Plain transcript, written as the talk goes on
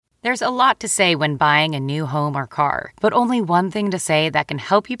There's a lot to say when buying a new home or car, but only one thing to say that can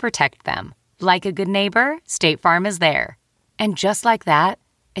help you protect them. Like a good neighbor, State Farm is there. And just like that,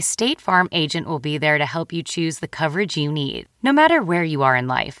 a State Farm agent will be there to help you choose the coverage you need, no matter where you are in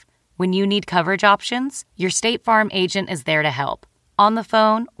life. When you need coverage options, your State Farm agent is there to help, on the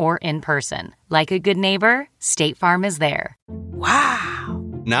phone or in person. Like a good neighbor, State Farm is there. Wow.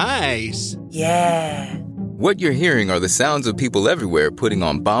 Nice. Yeah. What you're hearing are the sounds of people everywhere putting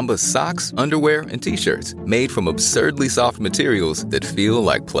on Bombas socks, underwear, and T-shirts made from absurdly soft materials that feel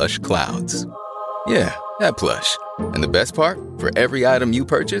like plush clouds. Yeah, that plush. And the best part? For every item you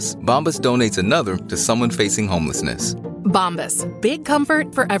purchase, Bombas donates another to someone facing homelessness. Bombas. Big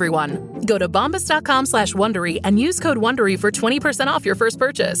comfort for everyone. Go to bombas.com/Wondery and use code Wondery for 20% off your first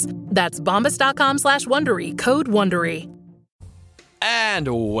purchase. That's bombas.com/Wondery. Code Wondery. And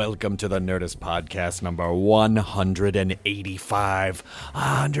welcome to the Nerdist Podcast number 185.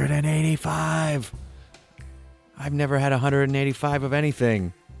 185. I've never had 185 of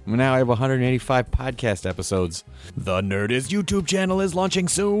anything. Now I have 185 podcast episodes. The Nerdist YouTube channel is launching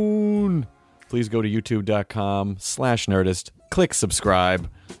soon. Please go to youtube.com/Nerdist. Click subscribe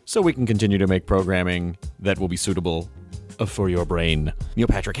so we can continue to make programming that will be suitable for your brain. Neil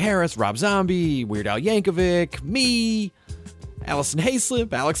Patrick Harris, Rob Zombie, Weird Al Yankovic, me, Allison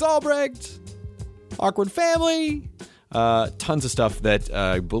Hayslip, Alex Albrecht, Awkward Family. Tons of stuff that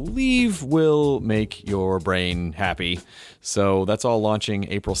I believe will make your brain happy. So that's all launching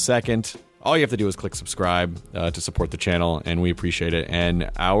April 2nd. All you have to do is click subscribe to support the channel, and we appreciate it.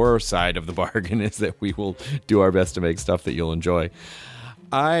 And our side of the bargain is that we will do our best to make stuff that you'll enjoy.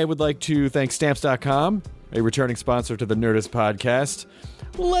 I would like to thank Stamps.com, a returning sponsor to the Nerdist Podcast.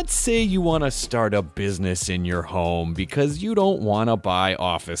 Let's say you want to start a business in your home because you don't want to buy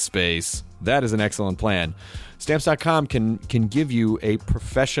office space. That is an excellent plan. Stamps.com can give you a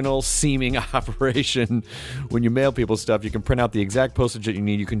professional-seeming operation. When you mail people stuff, you can print out the exact postage that you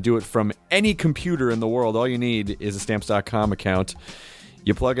need. You can do it from any computer in the world. All you need is a Stamps.com account.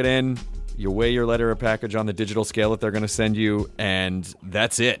 You plug it in, you weigh your letter or package on the digital scale that they're going to send you, and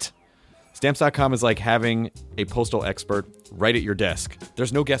that's it. Stamps.com is like having a postal expert right at your desk.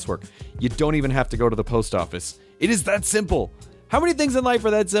 There's no guesswork. You don't even have to go to the post office. It is that simple. How many things in life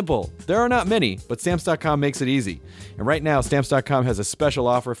are that simple? There are not many, but Stamps.com makes it easy. And right now, Stamps.com has a special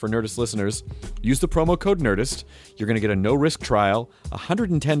offer for Nerdist listeners. Use the promo code NERDIST. You're going to get a no-risk trial, a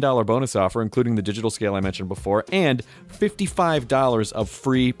 $110 bonus offer, including the digital scale I mentioned before, and $55 of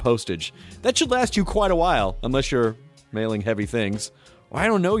free postage. That should last you quite a while, unless you're mailing heavy things. Well, I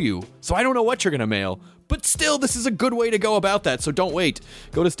don't know you, so I don't know what you're going to mail. But still, this is a good way to go about that, so don't wait.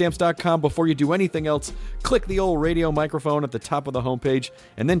 Go to Stamps.com before you do anything else. Click the old radio microphone at the top of the homepage,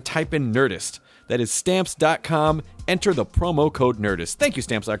 and then type in Nerdist. That is Stamps.com. Enter the promo code Nerdist. Thank you,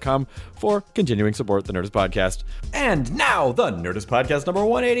 Stamps.com, for continuing support the Nerdist Podcast. And now, the Nerdist Podcast number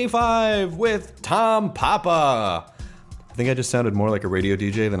 185 with Tom Papa. I think I just sounded more like a radio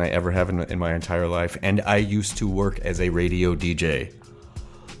DJ than I ever have in my entire life, and I used to work as a radio DJ.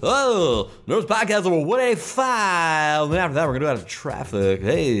 Oh, Nerdist Podcast number 185. And after that, we're going to go out of traffic.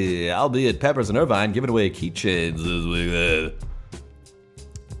 Hey, I'll be at Peppers and Irvine giving away keychains this week.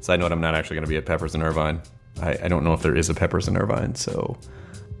 Side note, I'm not actually going to be at Peppers and Irvine. I don't know if there is a Peppers and Irvine, so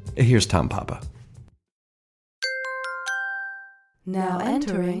here's Tom Papa. Now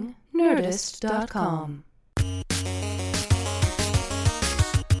entering Nerdist.com.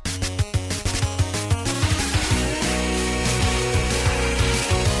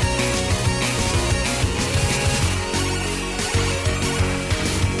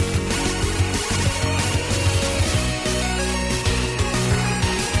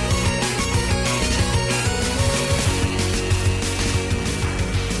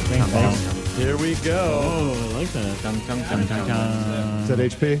 Here we go. Oh, I like that. Is that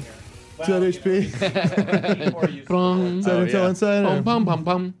HP? Is that HP? Is that Intel Inside? Bum, bum, bum,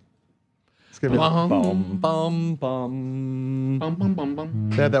 bum. Let's give it. Bum, bum, bum. Bum, bum, bum, bum.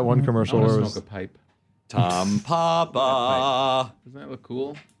 They had that one commercial I where want it to was smoke a pipe. Tom Papa. Doesn't that look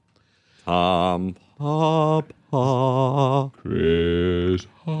cool? Tom Papa. Chris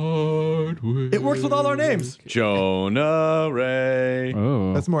Hardwick. It works with all our names. Jonah Ray.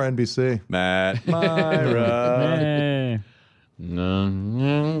 Oh. That's more NBC. Matt Myra.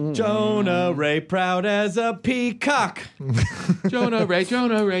 Jonah Ray, proud as a peacock. Jonah Ray,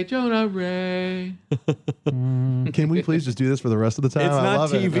 Jonah Ray, Jonah Ray. Can we please just do this for the rest of the time? It's I not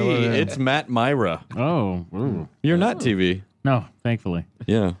love it. I TV. love it. It's Matt Myra. Oh. Ooh. You're not TV. No. thankfully.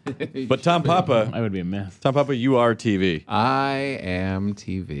 Yeah. But Tom Papa, I would be a mess. Tom Papa, you are TV. I am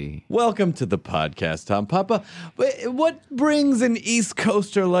TV. Welcome to the podcast, Tom Papa. What brings an East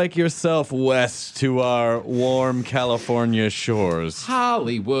Coaster like yourself west to our warm California shores?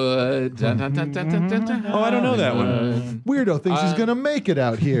 Hollywood. Dun, dun, dun, dun, dun, dun, dun, Oh, I don't know that one. Weirdo thinks he's gonna make it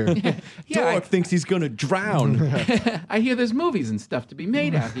out here. Dork thinks he's going to drown. I hear there's movies and stuff to be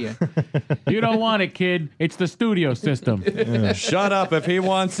made out here. You don't want it, kid. It's the studio system. Shut up. If he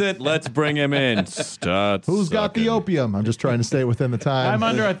wants it, let's bring him in. Start Who's got the sucking. opium? I'm just trying to stay within the time. I'm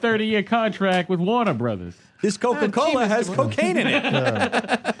under a 30-year contract with Warner Brothers. This Coca-Cola has cocaine in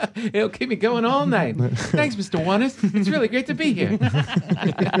it. It'll keep me going all night. Thanks, Mr. Wanis. It's really great to be here.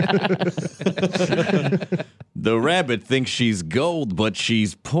 The rabbit thinks she's gold, but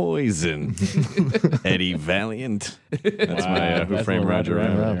she's poison. Eddie Valiant. That's my Who That's Framed what Roger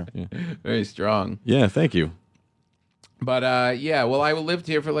Rabbit. Yeah. Very strong. Yeah, thank you. But yeah, well, I lived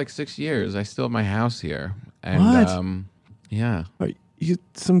here for like 6 years. I still have my house here. And, What? Yeah. Are you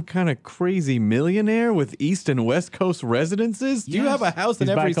some kind of crazy millionaire with East and West Coast residences? Do you Yes. have a house in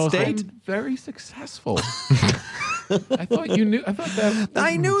He's every bi-coastal. state? I'm very successful. I thought you knew. I thought that.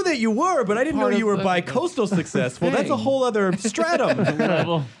 I knew that you were, but I didn't know Part you of were the bi-coastal successful. That's a thing. whole other stratum.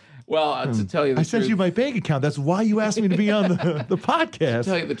 Level. Well, to tell you the I truth, sent you my bank account. That's why you asked me to be on the podcast. to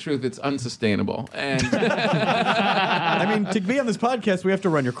tell you the truth, it's unsustainable. And I mean, to be on this podcast, we have to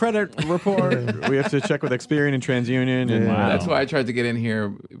run your credit report. We have to check with Experian and TransUnion. And Wow. that's why I tried to get in here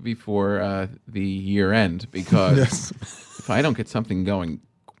before the year end, because if I don't get something going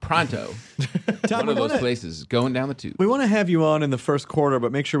pronto, Tom, one of we those wanna- places is going down the tube. We want to have you on in the first quarter,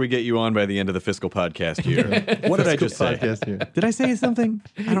 but make sure we get you on by the end of the fiscal podcast year. What did I just say? Podcast here. Did I say something?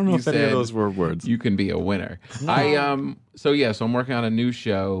 I don't know You if any of said those were words. You can be a winner. So I'm working on a new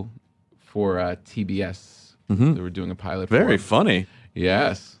show for TBS. They were doing a pilot. Very for. funny.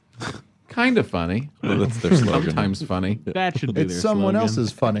 Yes, kind of funny. Well, that's their slogan. Sometimes funny. That should be It's their someone slogan.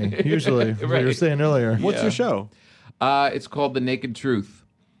 else's funny, usually, what you were Right. saying earlier. What's your show? It's called The Naked Truth,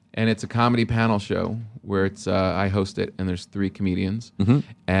 and it's a comedy panel show where it's I host it, and there's 3 comedians,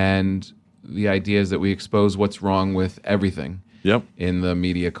 and the idea is that we expose what's wrong with everything Yep. in the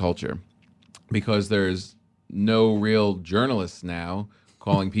media culture, because there's no real journalists now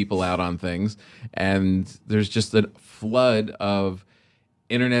calling people out on things, and there's just a flood of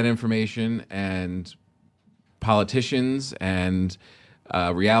internet information and politicians and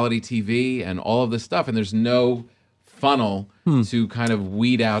reality TV and all of this stuff, and there's no funnel to kind of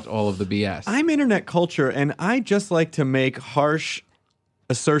weed out all of the BS. I'm internet culture, and I just like to make harsh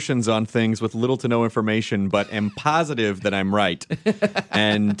assertions on things with little to no information, but am positive that I'm right,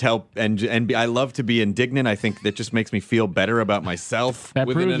 and I love to be indignant. I think that just makes me feel better about myself. That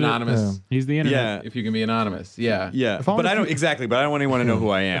with an proves it. anonymous. He's the internet. Yeah. If you can be anonymous, yeah. Yeah, If I but wanna I don't keep- exactly. But I don't want anyone to know who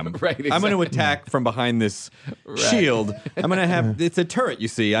I am. Right, I'm going to exactly. attack from behind this shield. I'm going to have it's a turret. You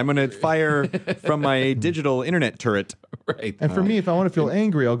see, I'm going to fire from my digital internet turret. Right. And for me, if I want to feel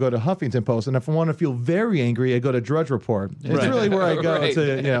angry, I'll go to Huffington Post. And if I want to feel very angry, I go to Drudge Report. It's really where I go Right.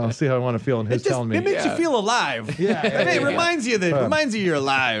 to see how I want to feel. And his telling me. It makes you Yeah. feel alive. Yeah, yeah, It yeah. reminds you you're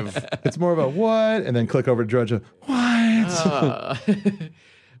alive. It's more of a what? And then click over to Drudge. What?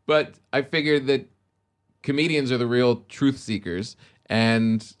 But I figured that comedians are the real truth seekers.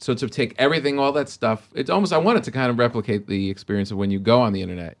 And so to take everything, all that stuff, it's almost, I wanted to kind of replicate the experience of when you go on the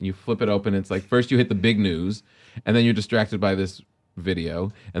internet and you flip it open. It's like first you hit the big news, and then you're distracted by this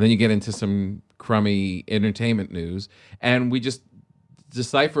video, and then you get into some crummy entertainment news. And we just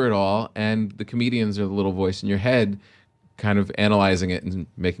decipher it all, and the comedians are the little voice in your head kind of analyzing it and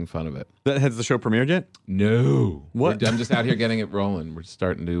making fun of it. Has the show premiered yet? No. What? I'm just out here getting it rolling. We're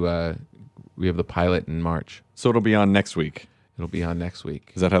starting to, we have the pilot in March. So it'll be on next week. It'll be on next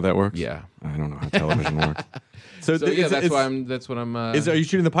week. Is that how that works? Yeah. I don't know how television works. So, So yeah, that's what I'm. Are you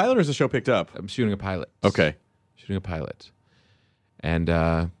shooting the pilot, or is the show picked up? I'm shooting a pilot. Okay. Shooting a pilot. And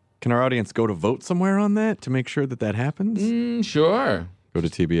Can our audience go to vote somewhere on that to make sure that happens? sure. Go to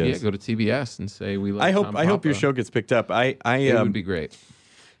TBS. Yeah, go to TBS and say we love I Tom hope your Papa. show gets picked up. It would be great.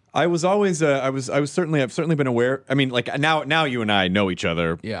 I was always I've certainly been aware. I mean, like now you and I know each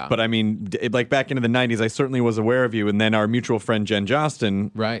other. Yeah. But I mean, like back into the 90s, I certainly was aware of you. And then our mutual friend Jen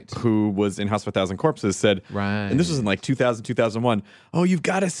Jostin, Right. who was in House of a Thousand Corpses, said, Right. and this was in like 2000, 2001. Oh, you've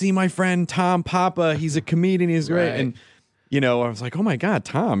got to see my friend Tom Papa. He's a comedian. He's great. Right. And I was like, oh my God,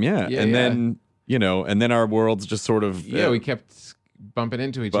 Tom, yeah. Yeah, and yeah. then and then our worlds just sort of Yeah, we kept bumping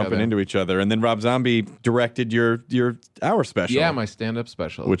into each other. And then Rob Zombie directed your hour special. Yeah, my stand-up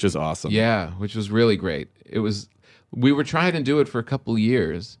special. which is awesome. Yeah, which was really great. We were trying to do it for a couple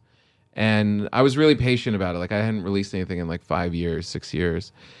years, And I was really patient about it. Like, I hadn't released anything in like 5 years, 6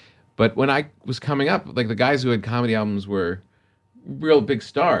 years. But when I was coming up, like, the guys who had comedy albums were real big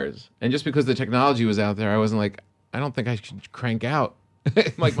stars. And just because the technology was out there, I wasn't like, I don't think I should crank out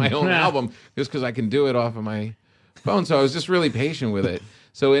like my own album just because I can do it off of my phone. So I was just really patient with it.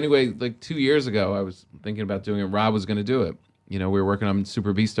 So anyway, like 2 years ago, I was thinking about doing it. Rob was going to do it. You know, we were working on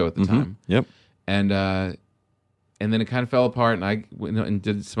Super Beasto at the time. Yep. And then it kind of fell apart, and I went and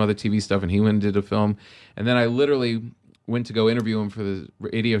did some other TV stuff, and he went and did a film. And then I literally went to go interview him for the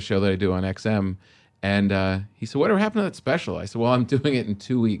radio show that I do on XM. And he said, "Whatever happened to that special?" I said, "Well, I'm doing it in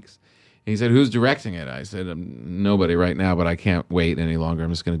 2 weeks." And he said, "Who's directing it?" I said, "Nobody right now, but I can't wait any longer. I'm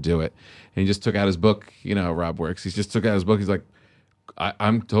just going to do it." And he just took out his book. You know how Rob works. He just took out his book. He's like,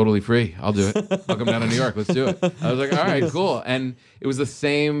 I'm totally free. I'll do it. I'll come down to New York. Let's do it. I was like, all right, cool. And it was the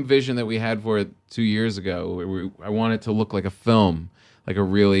same vision that we had for it 2 years ago. I wanted it to look like a film, like a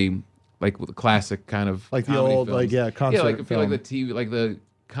really, like the classic kind of like the old, films. concert Yeah, like I feel like the TV, like the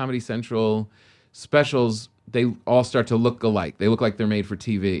Comedy Central specials, they all start to look alike. They look like they're made for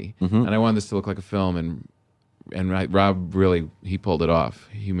TV. And I wanted this to look like a film. And Rob really, he pulled it off.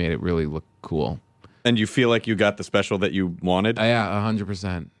 He made it really look cool. And you feel like you got the special that you wanted? Yeah,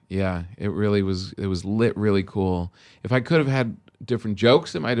 100%. Yeah, it really was. It was lit really cool. If I could have had different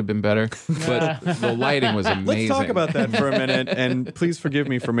jokes, it might have been better. But the lighting was amazing. Let's talk about that for a minute. And please forgive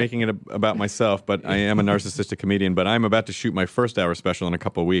me for making it about myself, but I am a narcissistic comedian. But I'm about to shoot my first hour special in a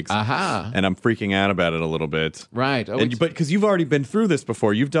couple of weeks. Aha. And I'm freaking out about it a little bit. Right. Oh, but because you've already been through this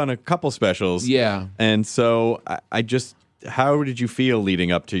before. You've done a couple specials. Yeah. And so I just, how did you feel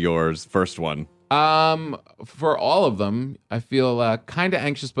leading up to yours first one? For all of them, I feel kind of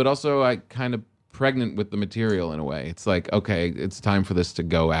anxious, but also I kind of pregnant with the material in a way. It's like, okay, it's time for this to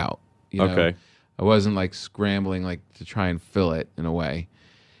go out. You know? Okay. I wasn't like scrambling like to try and fill it in a way.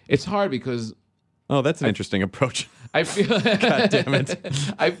 It's hard because that's an interesting approach. I feel God damn it.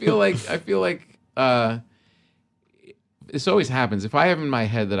 I feel like this always happens. If I have in my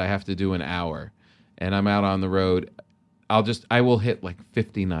head that I have to do an hour and I'm out on the road, I will hit like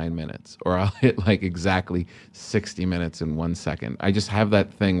 59 minutes, or I'll hit like exactly 60 minutes in 1 second. I just have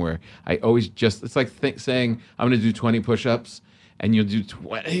that thing where I always it's like saying I'm going to do 20 push-ups, and you'll do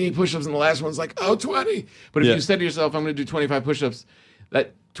 20 push-ups, and the last one's like, 20. But if you said to yourself, I'm going to do 25 push-ups,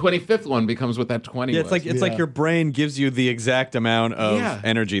 that 25th one becomes what that 20 was. It's like your brain gives you the exact amount of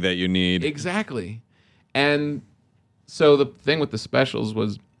energy that you need. Exactly. And so the thing with the specials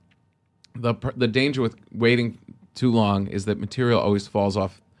was the danger with waiting too long is that material always falls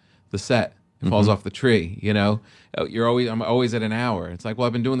off the set. It falls off the tree, you know? I'm always at an hour. It's like, well,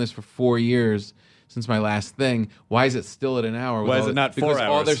 I've been doing this for 4 years since my last thing. Why is it still at an hour? Why is it not 4 hours? Because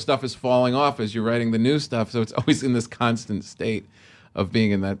all their stuff is falling off as you're writing the new stuff, so it's always in this constant state of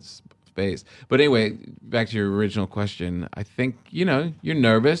being in that space. But anyway, back to your original question, I think, you know, you're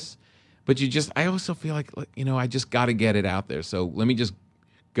nervous, but I also feel like, you know, I just got to get it out there. So let me just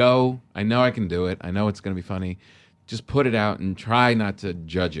go. I know I can do it. I know it's going to be funny. Just put it out and try not to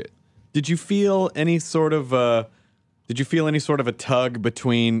judge it. Did you feel any sort of a tug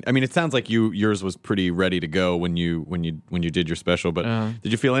between? I mean, it sounds like yours was pretty ready to go when you did your special. But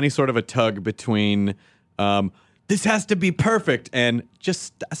did you feel any sort of a tug between this has to be perfect and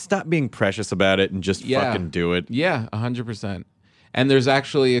just stop being precious about it and just fucking do it? Yeah, 100%. And there's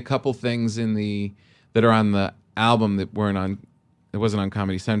actually a couple things that are on the album that wasn't on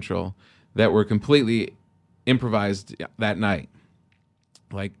Comedy Central that were completely improvised that night,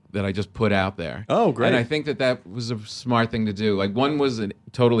 like that I just put out there. Oh, great. And I think that was a smart thing to do. Like, one was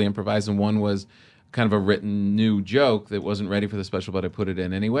totally improvised and one was kind of a written new joke that wasn't ready for the special, but I put it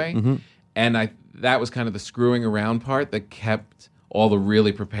in anyway. And that was kind of the screwing around part that kept all the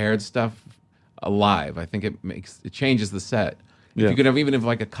really prepared stuff alive. I think it changes the set. If you could have even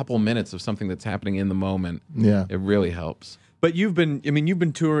like a couple minutes of something that's happening in the moment, it really helps. But you've toured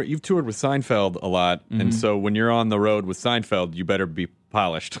with Seinfeld a lot, and so when you're on the road with Seinfeld, you better be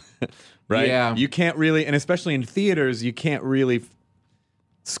polished, right? Yeah. You can't really, and especially in theaters, you can't really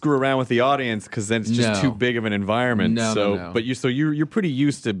screw around with the audience because then it's just too big of an environment. No. But you're pretty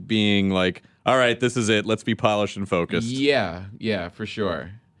used to being like, all right, this is it. Let's be polished and focused. Yeah, for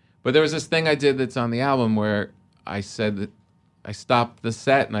sure. But there was this thing I did that's on the album where I said that I stopped the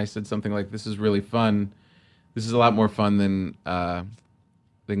set and I said something like, "This is really fun. This is a lot more fun than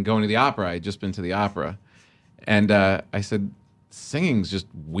going to the opera. I had just been to the opera." And I said, "Singing's just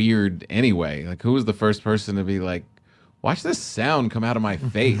weird anyway. Like, who was the first person to be like, watch this sound come out of my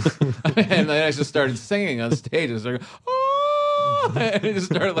face?" And then I just started singing on stage. I was like, "Oh!" oh, and it just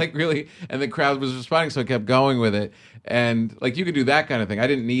started like really, and the crowd was responding, so I kept going with it. And like you could do that kind of thing. I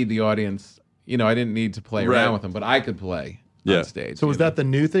didn't need the audience, I didn't need to play around with them, but I could play on stage. So was that the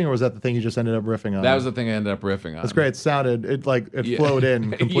new thing, or was that the thing you just ended up riffing on? That was the thing I ended up riffing on. That's great. It flowed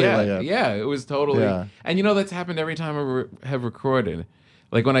in completely. Yeah, it was totally. Yeah. And that's happened every time I have recorded.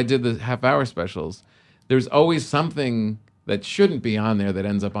 Like when I did the half-hour specials, there's always something that shouldn't be on there that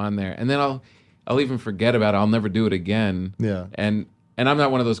ends up on there, and then I'll even forget about it. I'll never do it again. Yeah. And I'm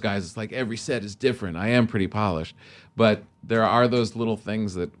not one of those guys. It's like every set is different. I am pretty polished, but there are those little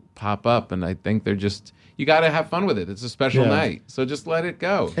things that pop up, and I think they're just. You got to have fun with it. It's a special night, so just let it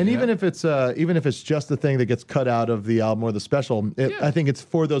go. And even if it's just the thing that gets cut out of the album or the special, I think it's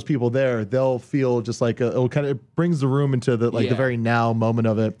for those people there. They'll feel just like it brings the room into the the very now moment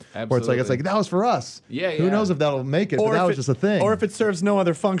of it, where it's like that was for us. Yeah. Who knows if that'll make it? But that was just a thing. Or if it serves no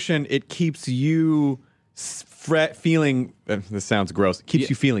other function, it keeps you feeling. This sounds gross.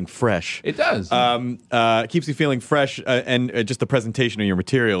 Keeps you feeling fresh. It does. Keeps you feeling fresh, and just the presentation of your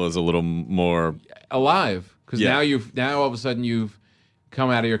material is a little more alive, because now all of a sudden you've come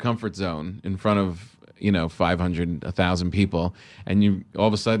out of your comfort zone in front of 500, 1,000 people, and you all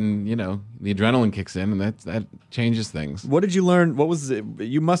of a sudden the adrenaline kicks in, and that changes things. What did you learn? What was it?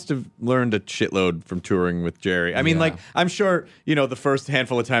 You must have learned a shitload from touring with Jerry. I mean, I'm sure the first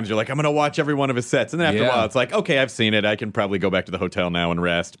handful of times you're like, I'm going to watch every one of his sets, and then after a while it's like, okay, I've seen it. I can probably go back to the hotel now and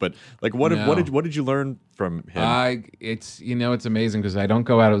rest. But like, what did you learn from him? It's amazing because I don't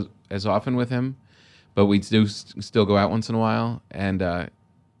go out as often with him, but we do still go out once in a while, and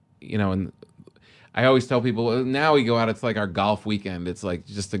and I always tell people, now we go out, it's like our golf weekend. It's like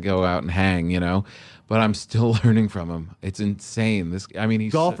just to go out and hang, but I'm still learning from him. It's insane. He's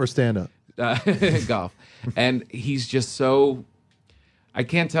golf or stand-up? Golf. And he's just so, I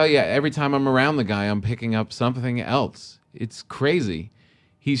can't tell you, every time I'm around the guy, I'm picking up something else. It's crazy.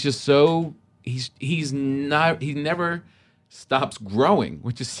 He's just so, he never stops growing,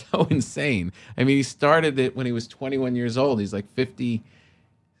 which is so insane. I mean, he started it when he was 21 years old. He's like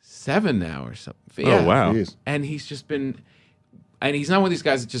 57 now or something. Oh, wow. Jeez. And he's just been, and he's not one of these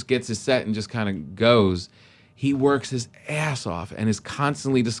guys that just gets his set and just kind of goes. He works his ass off and is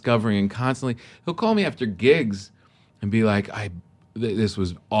constantly discovering and constantly, he'll call me after gigs and be like, this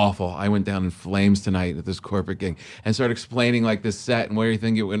was awful. I went down in flames tonight at this corporate gig, and start explaining like this set and where you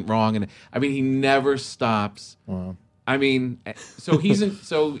think it went wrong. And he never stops. Wow. So he's in,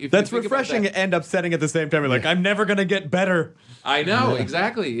 so if that's refreshing and upsetting at the same time. You're like, I'm never gonna get better. I know,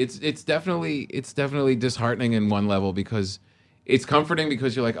 exactly. It's definitely disheartening in one level, because it's comforting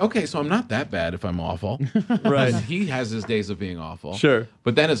because you're like, okay, so I'm not that bad if I'm awful. Right. He has his days of being awful. Sure.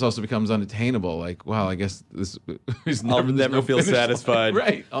 But then it also becomes unattainable. Like, wow, I guess this is I'll never feel satisfied.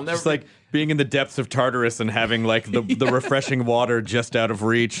 Right. I'll never. It's like being in the depths of Tartarus and having like the refreshing water just out of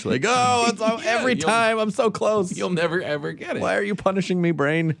reach. Like, every time I'm so close. You'll never ever get it. Why are you punishing me,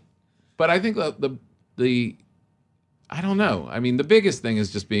 brain? But I think the I don't know. I mean, the biggest thing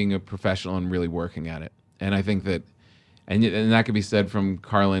is just being a professional and really working at it. And I think that, and that could be said from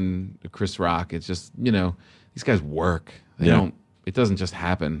Carlin to Chris Rock. It's just, these guys work. They don't. It doesn't just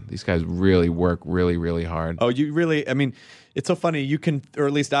happen. These guys really work really, really hard. Oh, you really, it's so funny. You can, or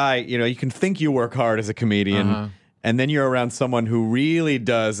at least you can think you work hard as a comedian, and then you're around someone who really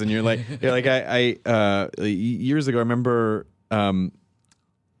does, and you're like, I years ago, I remember,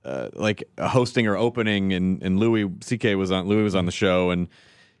 like hosting or opening, and Louis C.K. was on the show, and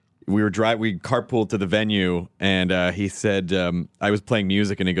we carpooled to the venue, and he said, I was playing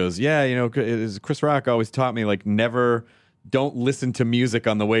music, and he goes, Chris Rock always taught me, like, don't listen to music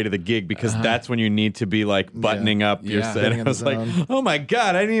on the way to the gig, because that's when you need to be like buttoning up your set. And I was like, oh my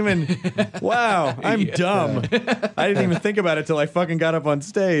God, I didn't even, wow, I'm dumb. I didn't even think about it till I fucking got up on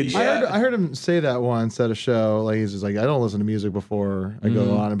stage. I heard him say that once at a show. Like, he's just like, I don't listen to music before I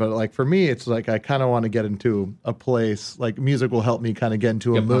go on. But like, for me, it's like, I kind of want to get into a place, like music will help me kind of get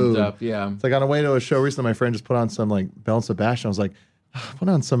into a mood. Pumped up, yeah. It's like on the way to a show recently, my friend just put on some like Belle and Sebastian. I was like, put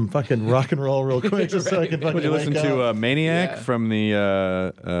on some fucking rock and roll real quick, just so I can fucking Would you listen to Maniac from the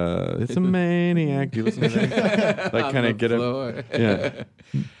It's a Maniac? Do you listen to that? Like, kind of get it. Yeah.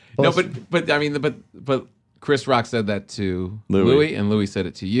 No, but Chris Rock said that to Louis, and Louis said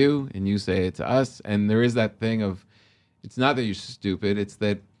it to you, and you say it to us. And there is that thing of, it's not that you're stupid, it's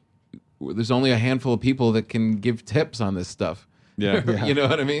that there's only a handful of people that can give tips on this stuff. Yeah. You know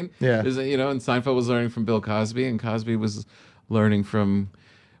what I mean? Yeah. And Seinfeld was learning from Bill Cosby, and Cosby was learning from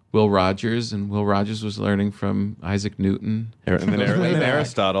Will Rogers, and Will Rogers was learning from Isaac Newton. And then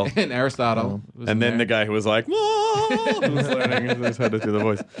Aristotle. And Aristotle. And then the guy who was like, whoa, who was learning how to do the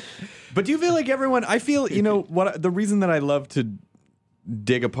voice. But do you feel like everyone? I feel what the reason that I love to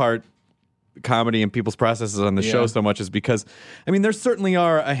dig apart comedy and people's processes on the show so much is because, I mean, there certainly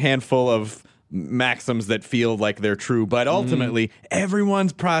are a handful of maxims that feel like they're true, but ultimately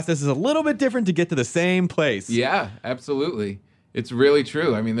everyone's process is a little bit different to get to the same place. Yeah, absolutely. It's really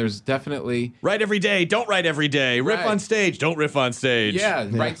true. I mean, there's definitely... Write every day, don't write every day. Riff on stage, don't riff on stage. Yeah,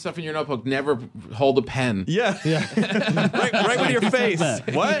 write stuff in your notebook. Never hold a pen. Yeah. Right with your face.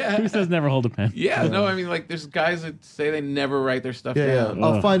 What? Who says never hold a pen? Yeah, no, I mean, like, there's guys that say they never write their stuff Yeah. down.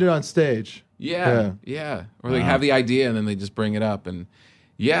 I'll find it on stage. Yeah. Or they have the idea and then they just bring it up. And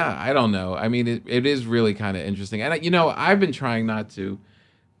yeah, I don't know. I mean, it is really kind of interesting. And, I've been trying not to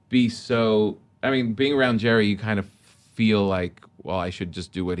be so... I mean, being around Jerry, you kind of feel like, well, I should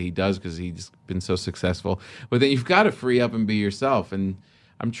just do what he does because he's been so successful. But then you've got to free up and be yourself. And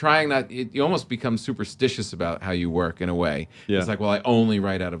I'm trying not... You almost become superstitious about how you work in a way. Yeah. It's like, well, I only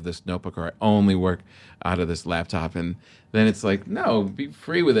write out of this notebook or I only work out of this laptop. And then it's like, no, be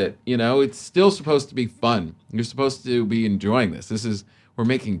free with it. It's still supposed to be fun. You're supposed to be enjoying this. We're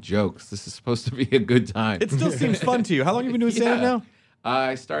making jokes. This is supposed to be a good time. It still seems fun to you. How long have you been doing stand-up now?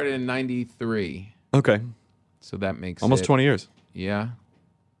 I started in 93. Okay. So that makes almost 20 years. Yeah.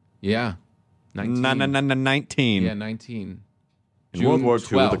 19. 19. Yeah, 19. In World War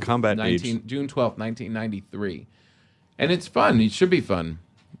II, the combat age. June 12th, 1993. And it's fun. It should be fun.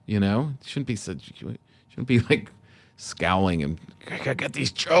 It shouldn't be like scowling and I gotta get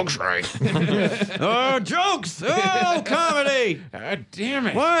these jokes right. Oh, jokes! Oh, comedy! God damn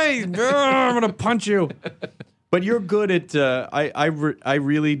it! Why? Oh, I'm gonna punch you. But you're good at. I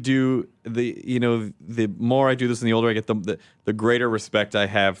really do the more I do this and the older I get, the greater respect I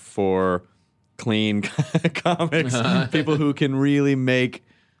have for clean comics, people who can really make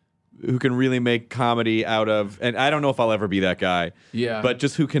comedy out of, and I don't know if I'll ever be that guy. Yeah. But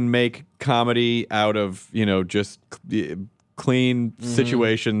just who can make comedy out of just clean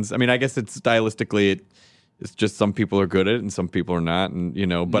situations. I mean, I guess it's stylistically it's just some people are good at it and some people are not,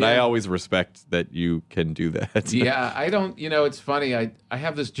 and but I always respect that you can do that. Yeah, I don't. It's funny. I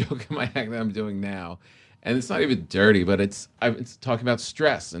have this joke in my act that I'm doing now, and it's not even dirty, but it's talking about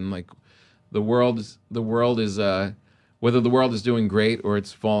stress and like the world is whether the world is doing great or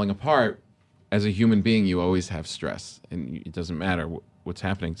it's falling apart. As a human being, you always have stress, and it doesn't matter what's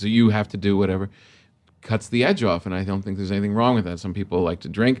happening. So you have to do whatever cuts the edge off, and I don't think there's anything wrong with that. Some people like to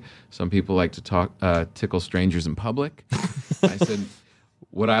drink. Some people like to tickle strangers in public. I said,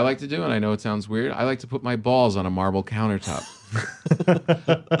 what I like to do, and I know it sounds weird, I like to put my balls on a marble countertop.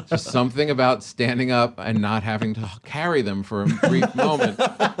 Just something about standing up and not having to carry them for a brief moment.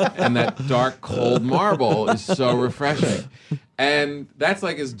 And that dark, cold marble is so refreshing. And that's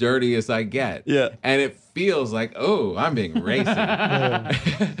like as dirty as I get. Yeah. And it feels like, oh, I'm being racist.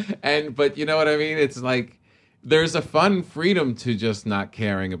 But you know what I mean? It's like there's a fun freedom to just not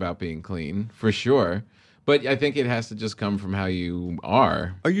caring about being clean, for sure. But I think it has to just come from how you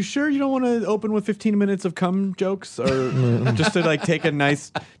are. Are you sure you don't want to open with 15 minutes of cum jokes? Or just to like take a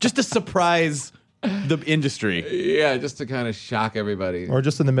nice, just to surprise the industry? Yeah, just to kind of shock everybody. Or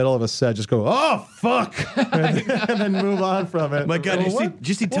just in the middle of a set, just go, oh, fuck! and then move on from it. My God, did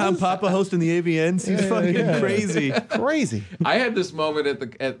you see Tom Papa hosting the AVNs? He's fucking crazy. Crazy. I had this moment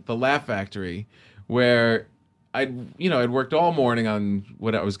at the Laugh Factory where I'd worked all morning on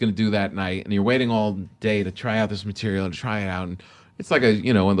what I was going to do that night, and you're waiting all day to try out this material and try it out. And it's like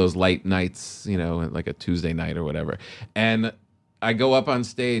one of those light nights, like a Tuesday night or whatever. And I go up on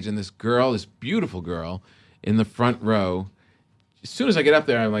stage, and this beautiful girl in the front row, as soon as I get up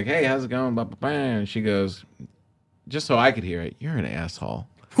there, I'm like, hey, how's it going? Blah, blah, blah. And she goes, just so I could hear it, you're an asshole.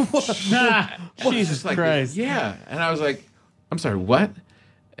 Jesus Christ. Yeah. And I was like, I'm sorry, what?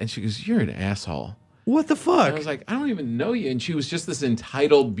 And she goes, you're an asshole. What the fuck? And I was like, I don't even know you. And she was just this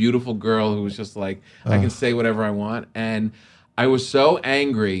entitled, beautiful girl who was just like, I can say whatever I want. And I was so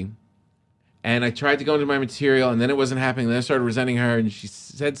angry. And I tried to go into my material, and then it wasn't happening. Then I started resenting her, and she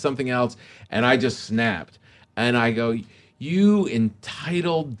said something else, and I just snapped. And I go, you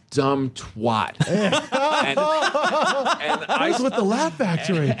entitled, dumb twat. and I was with the Laugh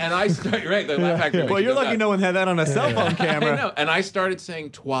Factory. And I started, right, the Laugh Factory. Well, you're lucky no one had that on a cell phone camera. I know. And I started saying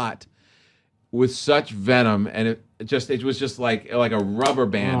twat with such venom, and it was just like a rubber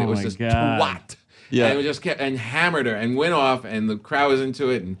band. It was just twat. Yeah. And it just kept and hammered her and went off, and the crowd was into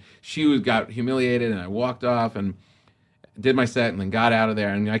it, and she got humiliated, and I walked off and did my set and then got out of there.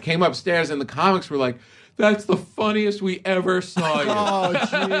 And I came upstairs, and the comics were like, that's the funniest we ever saw you. Oh,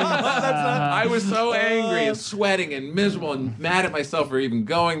 jeez. I was so angry and sweating and miserable and mad at myself for even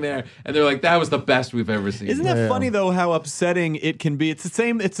going there. And they're like, that was the best we've ever seen. Isn't that funny though? How upsetting it can be. It's the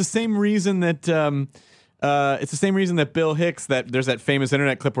same reason that. It's the same reason that Bill Hicks, that there's that famous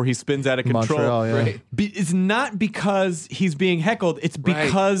internet clip where he spins out of control. Montreal, yeah. Right. It's not because he's being heckled. It's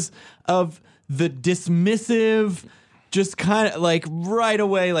because of the dismissive, just kind of like right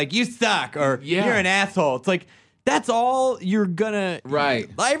away, like you suck or you're an asshole. It's like that's all you're gonna. Right.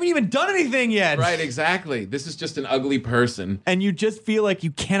 I haven't even done anything yet. Right, exactly. This is just an ugly person. And you just feel like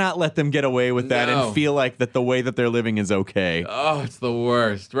you cannot let them get away with that and feel like that the way that they're living is okay. Oh, it's the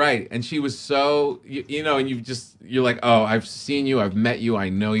worst. Right. And she was so, you know, and you're like, oh, I've seen you. I've met you. I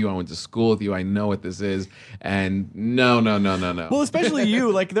know you. I went to school with you. I know what this is. And no. Well, especially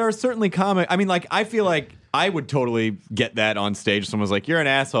you. Like, there are certainly I mean, like, I feel like I would totally get that on stage. Someone was like, you're an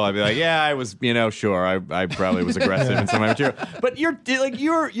asshole. I'd be like, yeah, I was, sure. I probably was aggressive in some of my material. But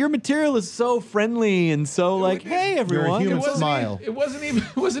your material is so friendly and so like, hey, everyone. You're a human smile. It wasn't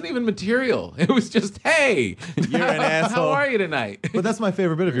even material. It was just, hey, you're an asshole. How are you tonight? But that's my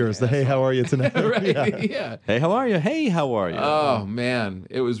favorite bit of yours. The hey, how are you tonight? Right? Yeah. Hey, how are you? Hey, how are you? Oh man,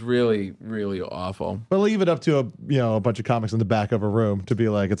 it was really, really awful. But leave it up to a bunch of comics in the back of a room to be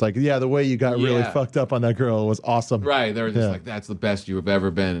like, it's like, yeah, the way you got really fucked up on that girl was awesome. Right. They were just like, that's the best you have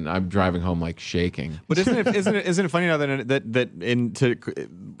ever been, and I'm driving home like shaking. But isn't it funny now that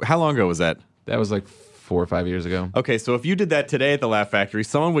how long ago was that? That was like 4 or 5 years ago. Okay, so if you did that today at the Laugh Factory,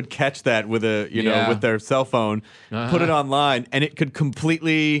 someone would catch that with with their cell phone, put it online, and it could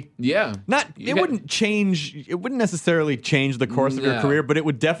completely it wouldn't change. It wouldn't necessarily change the course of your career, but it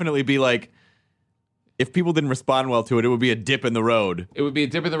would definitely be like, if people didn't respond well to it, it would be a dip in the road. It would be a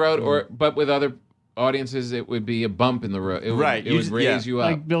dip in the road, but with other audiences, it would be a bump in the road. It would raise you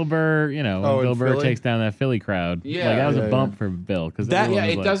up. Like Bill Burr, when Bill Burr takes down that Philly crowd. Yeah. Like, that was a bump for Bill. Because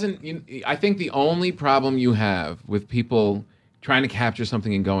doesn't. I think the only problem you have with people trying to capture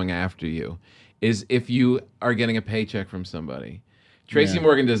something and going after you is if you are getting a paycheck from somebody. Tracy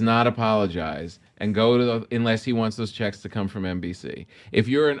Morgan does not apologize and go unless he wants those checks to come from NBC. If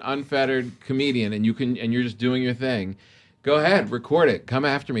you're an unfettered comedian and you're just doing your thing, go ahead, record it, come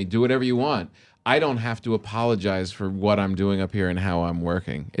after me, do whatever you want. I don't have to apologize for what I'm doing up here and how I'm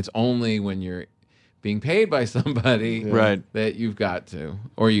working. It's only when you're being paid by somebody that you've got to,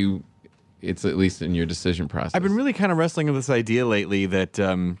 or it's at least in your decision process. I've been really kind of wrestling with this idea lately that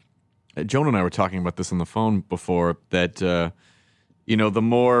Joan and I were talking about this on the phone before, that the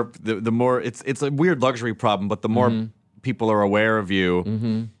more it's a weird luxury problem, but the more people are aware of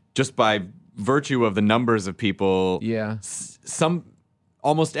you, just by virtue of the numbers of people,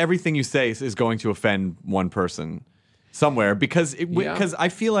 almost everything you say is going to offend one person somewhere, because I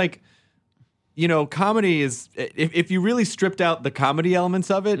feel like, comedy is, if you really stripped out the comedy elements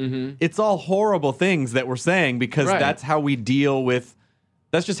of it, it's all horrible things that we're saying, because that's how we deal with.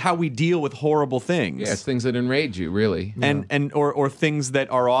 That's just how we deal with horrible things. Yeah, it's things that enrage you, really, or things that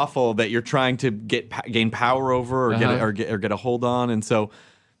are awful that you're trying to gain power over or get a hold on, and so.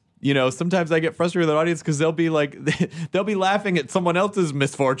 Sometimes I get frustrated with the audience because they'll be laughing at someone else's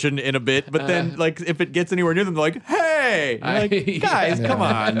misfortune in a bit, but then if it gets anywhere near them, they're like, "Hey, guys, come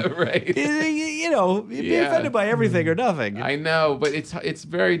on!" Right? You'd be offended by everything or nothing. I know, but it's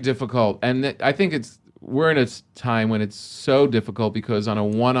very difficult, and I think we're in a time when it's so difficult because on a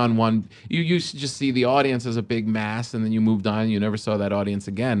one-on-one, you used to just see the audience as a big mass, and then you moved on, and you never saw that audience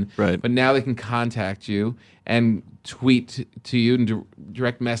again. Right. But now they can contact you and tweet to you and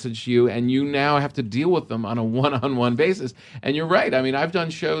direct message you, and you now have to deal with them on a one-on-one basis. And you're right. I mean, I've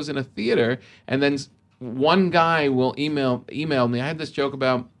done shows in a theater, and then one guy will email me. I had this joke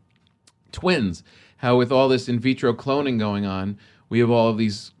about twins, how with all this in vitro cloning going on, we have all of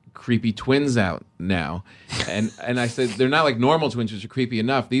these creepy twins out now, and I said they're not like normal twins, which are creepy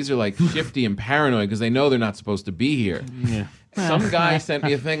enough. These are like shifty and paranoid because they know they're not supposed to be here. Yeah. Some guy sent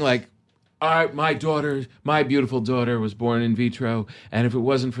me a thing like, my beautiful daughter was born in vitro, and if it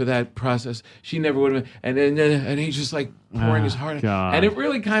wasn't for that process, she never would have been. And he's just like pouring his heart out. And it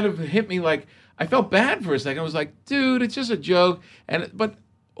really kind of hit me, like I felt bad for a second. I was like, dude, it's just a joke. But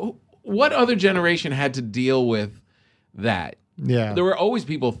what other generation had to deal with that? Yeah. There were always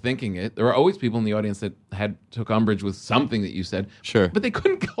people thinking it. There were always people in the audience that took umbrage with something that you said. Sure. But they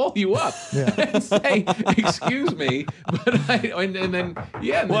couldn't call you up and say, excuse me.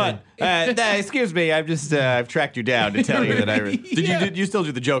 Excuse me, I've tracked you down to tell you that you still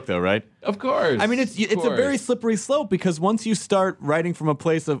do the joke though, right? Of course. I mean, it's a very slippery slope, because once you start writing from a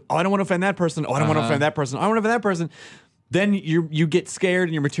place of, I don't want to offend that person, I don't want to offend that person, I don't want to offend that person, then you get scared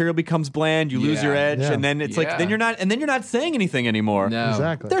and your material becomes bland. You lose your edge, and then it's like then you're not saying anything anymore. No.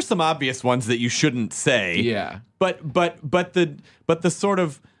 Exactly. There's some obvious ones that you shouldn't say. Yeah. But the sort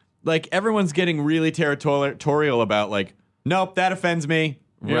of like everyone's getting really territorial about like, nope, that offends me.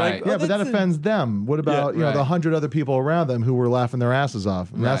 You're Right. like, Yeah, but that offends them. What about the 100 other people around them who were laughing their asses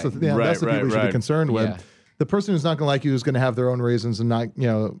off? And that's the that's the people you should be concerned with. Yeah. The person who's not going to like you is going to have their own reasons and not,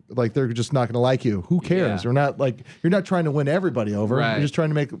 like they're just not going to like you. Who cares? Yeah. You're not like you're not trying to win everybody over. Right. You're just trying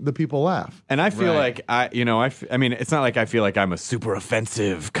to make the people laugh. And I feel like I mean, it's not like I feel like I'm a super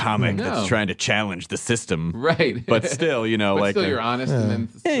offensive comic that's trying to challenge the system, Right. But still, But like still, you're honest, and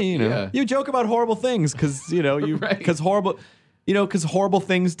then you joke about horrible things because because horrible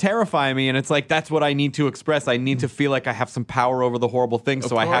things terrify me, and it's like that's what I need to express. I need to feel like I have some power over the horrible things,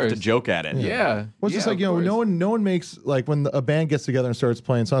 so I have to joke at it. Yeah. Well, it's just like, no one makes, like, when a band gets together and starts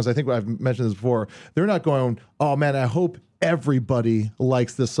playing songs, I think I've mentioned this before, they're not going, oh man, I hope everybody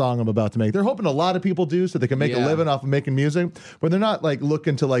likes this song I'm about to make. They're hoping a lot of people do so they can make a living off of making music, but they're not like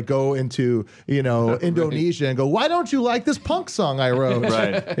looking to like go into, Indonesia and go, why don't you like this punk song I wrote?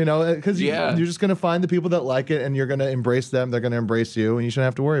 Right. Because you're just going to find the people that like it and you're going to embrace them. They're going to embrace you and you shouldn't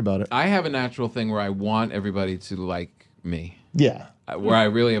have to worry about it. I have a natural thing where I want everybody to like me. Yeah. Where I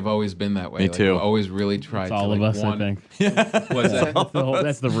really have always been that way. Me too. I've always really tried to. All of us, I think. What's that?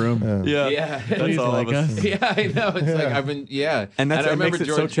 That's the room. Yeah. That's all of us. Yeah, I know. It's like I've been, And I remember makes it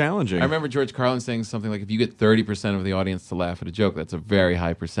so challenging. I remember George Carlin saying something like, if you get 30% of the audience to laugh at a joke, that's a very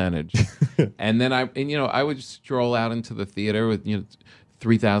high percentage. And then I would stroll out into the theater with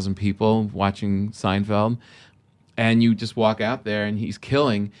 3,000 people watching Seinfeld. And you just walk out there and he's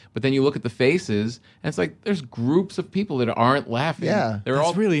killing, but then you look at the faces and it's like there's groups of people that aren't laughing. Yeah, they're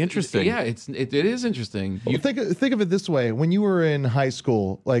all really interesting. Yeah, it is interesting. Well, think of it this way: when you were in high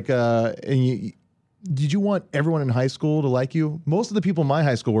school, did you want everyone in high school to like you? Most of the people in my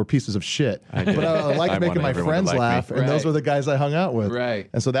high school were pieces of shit. But I liked making my friends laugh, and those were the guys I hung out with. Right.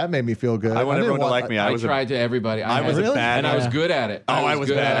 And so that made me feel good. I want everyone to like me. I tried to everybody. I was bad, and I was good at it. I was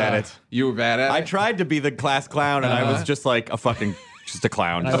bad at it. You were bad at it? I tried to be the class clown, and I was just like a fucking just a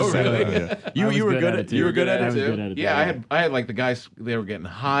clown. Really? You were good at it. You were good at it too. Yeah, I had like the guys. They were getting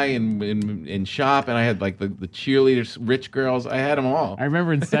high in shop, and I had like the cheerleaders, rich girls. I had them all. I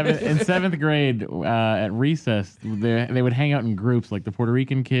remember in seventh grade at recess, they would hang out in groups. Like the Puerto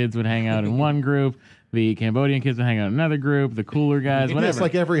Rican kids would hang out in one group, the Cambodian kids would hang out in another group, the cooler guys, whatever. It's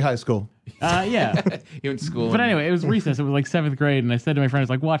like every high school. Yeah. You went to school. But anyway, it was recess. It was like seventh grade, and I said to my friends,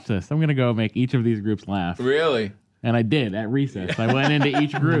 like, watch this. I'm going to go make each of these groups laugh. Really? And I did at recess. I went into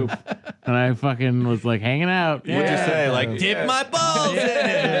each group, and I fucking was like hanging out. What'd you say? Like, dip my balls in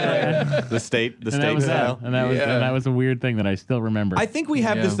it. The state style. And that was a weird thing that I still remember. I think we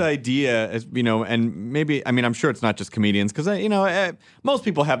have this idea, as and maybe I'm sure it's not just comedians because most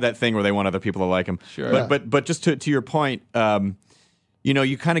people have that thing where they want other people to like them. Sure. But just to your point,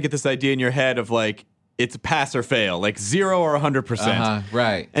 you kind of get this idea in your head of like, it's pass or fail, like 0 or 100%.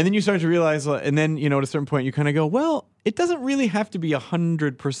 Right. And then you start to realize, and then, at a certain point, you kind of go, well, it doesn't really have to be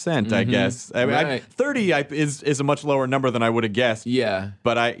 100%, I guess. I mean, 30 is a much lower number than I would have guessed. Yeah.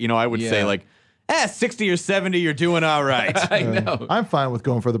 But I would say like, 60 or 70, you're doing all right. I know. I'm fine with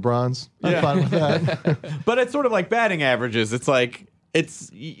going for the bronze. I'm fine with that. But it's sort of like batting averages. It's like,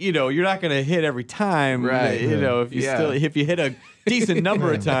 you're not going to hit every time. Right. If you hit a decent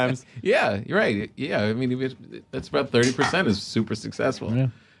number of times. Yeah, you're right. Yeah, I mean, that's about 30% is super successful. Yeah.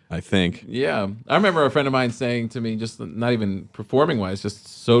 I think. Yeah. I remember a friend of mine saying to me, just not even performing-wise, just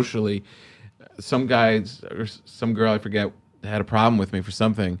socially, some guys or some girl, I forget, had a problem with me for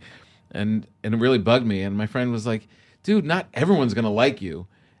something, and it really bugged me. And my friend was like, dude, not everyone's going to like you.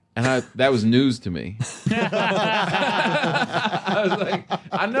 And that was news to me. I was like,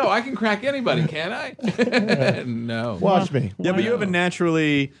 I know, I can crack anybody, can't I? No. Watch me. Yeah, but you have a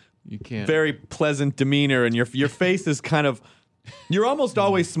naturally You can't. very pleasant demeanor, and your face is kind of... You're almost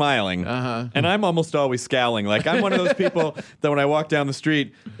always smiling, and I'm almost always scowling. Like, I'm one of those people that when I walk down the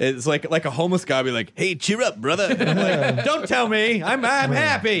street, it's like a homeless guy will be like, "Hey, cheer up, brother." And I'm like, "Don't tell me, I'm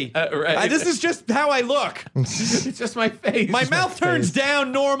happy. Right. This is just how I look. It's just my face. My mouth turns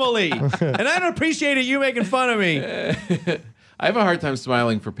down normally, and I don't appreciate it. You making fun of me." I have a hard time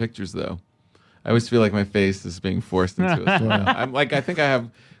smiling for pictures, though. I always feel like my face is being forced into a smile. I think I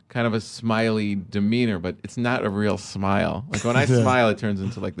have kind of a smiley demeanor, but it's not a real smile. Like when I smile, it turns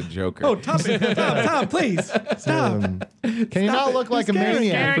into like the Joker. Oh, Tom, please stop. Can you not look like a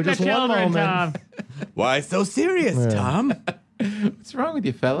maniac for just one moment? Why so serious, Tom? What's wrong with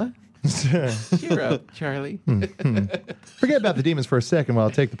you, fella? Cheer up, Charlie. Forget about the demons for a second while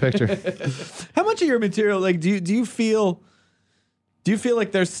I take the picture. How much of your material, like, do you feel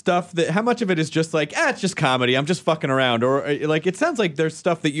like there's stuff that, how much of it is just like, it's just comedy, I'm just fucking around, or like it sounds like there's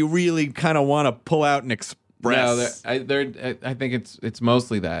stuff that you really kind of want to pull out and express? No, I think it's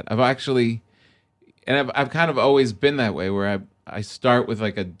mostly that. I've kind of always been that way, where I start with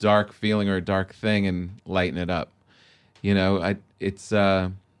like a dark feeling or a dark thing and lighten it up. You know, it's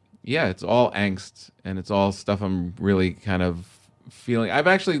all angst, and it's all stuff I'm really kind of feeling. I've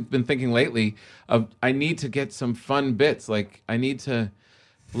actually been thinking lately of I need to get some fun bits. Like I need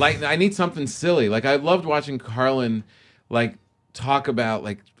something silly. Like I loved watching Carlin like talk about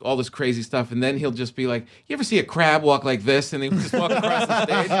like all this crazy stuff, and then he'll just be like, you ever see a crab walk like this? And he just walk across the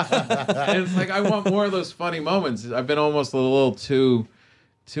stage. And it's like, I want more of those funny moments. I've been almost a little too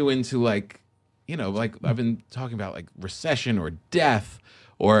into like, you know, like I've been talking about like recession or death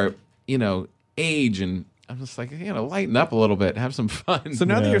or, you know, age, and I'm just like, you know, lighten up a little bit, have some fun. So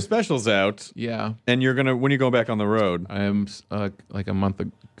now that your special's out, yeah, and when are you going back on the road? I am like a month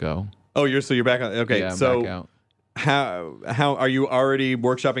ago. Oh, you're back on. Okay, yeah, so back out. How are you already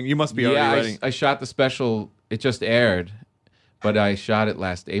workshopping? You must be already writing. I shot the special. It just aired, but I shot it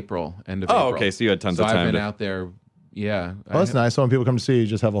last end of April. Oh, okay, so you had tons of time. So I've been out there. Yeah. Well, that's nice. So when people come to see you,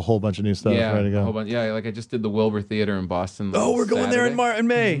 just have a whole bunch of new stuff ready to go. A whole bunch. Yeah, like I just did the Wilbur Theater in Boston. Oh, we're going there in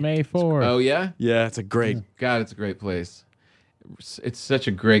May. May 4th. Oh, yeah? Yeah, it's a great... God, it's a great place. It's such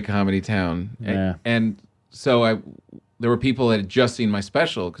a great comedy town. Yeah. And so there were people that had just seen my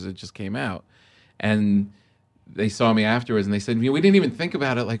special because it just came out. And they saw me afterwards and they said, we didn't even think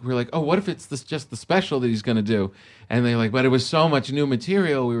about it. Like, we were like, oh, what if it's just the special that he's going to do? And they're like, but it was so much new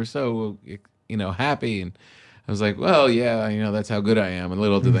material. We were so, happy. And I was like, well, yeah, that's how good I am. And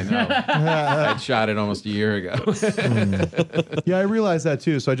little did they know, I'd shot it almost a year ago. Yeah, I realized that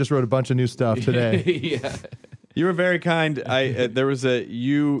too. So I just wrote a bunch of new stuff today. Yeah, you were very kind. There was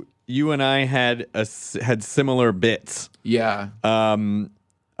you and I had similar bits. Yeah.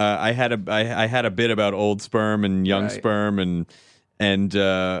 I had a bit about old sperm and young sperm and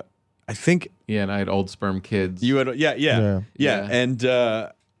I think and I had old sperm kids. You had and.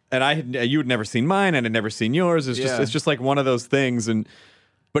 And you had never seen mine, and I'd never seen yours. It's just like one of those things,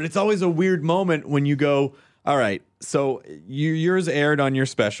 but it's always a weird moment when you go, all right, so yours aired on your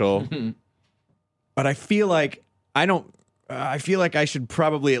special, but I feel like I should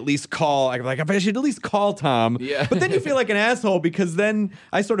probably at least call. I should at least call Tom. Yeah. But then you feel like an asshole because then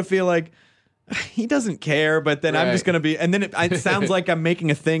I sort of feel like he doesn't care, but then I'm just going to be, and then it sounds like I'm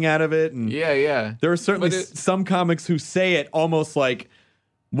making a thing out of it. And yeah. There are certainly some comics who say it almost like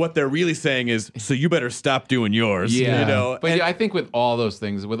what they're really saying is, so you better stop doing yours. Yeah. But I think with all those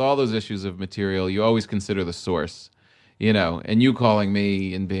things, with all those issues of material, you always consider the source. And you calling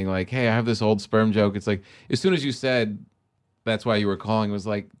me and being like, hey, I have this old sperm joke. It's like, as soon as you said that's why you were calling, it was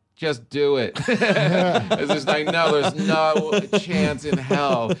like, just do it. I know there's no chance in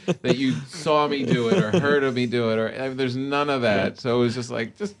hell that you saw me do it or heard of me do it, or there's none of that. So it was just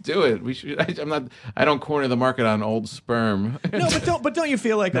like, just do it. We should. I don't corner the market on old sperm. No, but don't you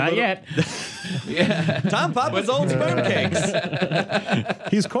feel like not yet? Yeah, Tom Papa's old sperm cakes.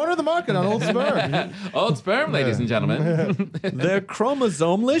 He's cornered the market on old sperm. Old sperm, ladies and gentlemen. They're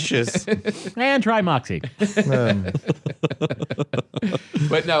chromosome-licious. And try Moxie.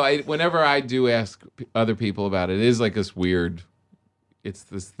 But no, whenever I do ask other people about it, it is like this weird, it's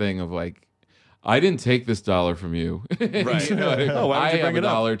this thing of like, I didn't take this $1 from you. Right. You know what I mean? Oh, why would you bring have it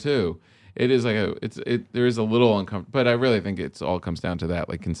up? $1 too. It is like there is a little uncomfortable, but I really think it's all comes down to that.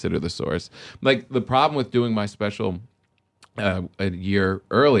 Like, consider the source. Like, the problem with doing my special a year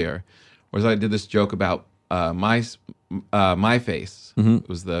earlier was I did this joke about my face. Mm-hmm. It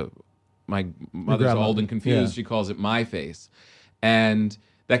was my mother's old and confused. Yeah. She calls it my face. And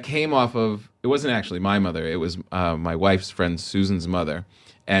that came off of, it wasn't actually my mother. It was my wife's friend Susan's mother.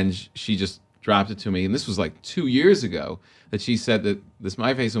 And she just dropped it to me. And this was like 2 years ago that she said that this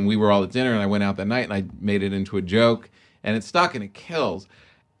my face, when we were all at dinner and I went out that night and I made it into a joke and it stuck and it kills.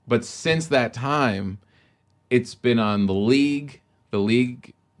 But since that time, it's been on The League. The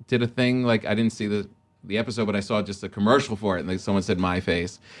League did a thing. Like, I didn't see the episode, but I saw just a commercial for it. And someone said my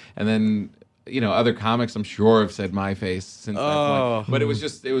face. And then, other comics I'm sure have said my face since that point. But it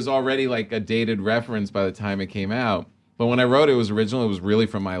was already like a dated reference by the time it came out. But when I wrote it was original. It was really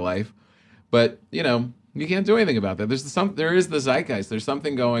from my life. But, you can't do anything about that. There is the zeitgeist. There's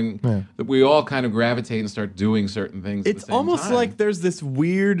something going that we all kind of gravitate and start doing certain things. It's at the same almost time. like there's this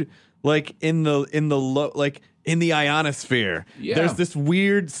weird, like in the ionosphere. Yeah. There's this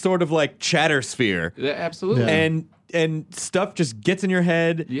weird sort of like chatter sphere. Yeah, absolutely. And and stuff just gets in your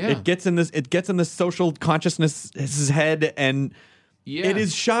head. Yeah. It gets in the social consciousness' head, and it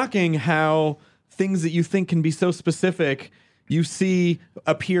is shocking how things that you think can be so specific you see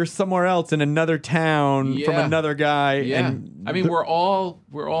appear somewhere else in another town from another guy. Yeah. And I mean, we're all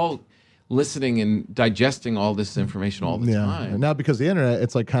listening and digesting all this information all the time. And now because of the internet,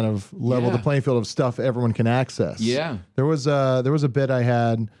 it's like kind of level the playing field of stuff everyone can access. Yeah. There was a bit I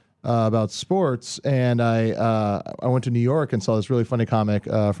had about sports, and I went to New York and saw this really funny comic,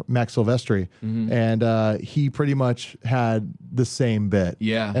 Max Silvestri, and he pretty much had the same bit.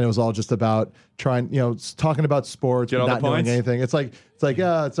 Yeah, and it was all just about talking about sports, but not knowing anything. It's like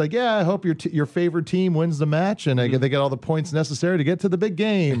I hope your favorite team wins the match, and they get all the points necessary to get to the big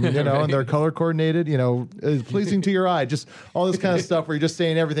game, and they're color coordinated, is pleasing to your eye, just all this kind of stuff where you're just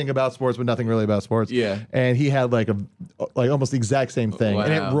saying everything about sports but nothing really about sports. Yeah, and he had like almost the exact same thing,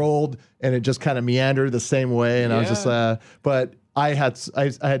 and it rolled and it just kind of meandered the same way, and I was just but I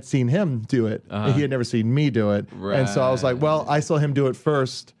had seen him do it, and he had never seen me do it, and so I was like, well, I saw him do it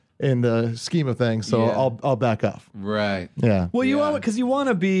first in the scheme of things, so I'll back off. Right. Yeah. Well, you want, because you don't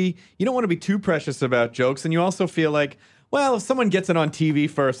want to be too precious about jokes, and you also feel like, well, if someone gets it on TV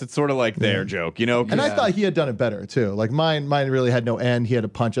first, it's sort of like their joke, And I thought he had done it better too. Like mine really had no end. He had a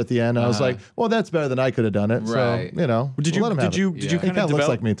punch at the end. I was like, well, that's better than I could have done it. Right. So Did you let him have he kind of looks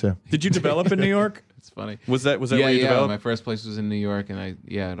like me too. Did you develop in New York? It's funny. Was that where you developed? My first place was in New York, and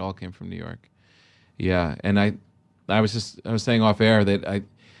it all came from New York. Yeah, and I was saying off air that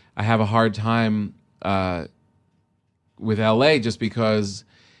I have a hard time with LA just because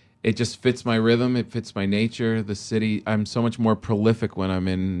it just fits my rhythm. It fits my nature. The city. I'm so much more prolific when I'm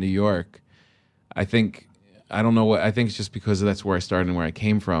in New York. I think it's just because that's where I started and where I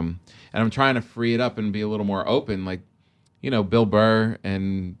came from. And I'm trying to free it up and be a little more open. Like, Bill Burr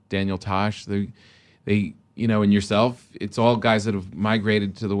and Daniel Tosh, they and yourself, it's all guys that have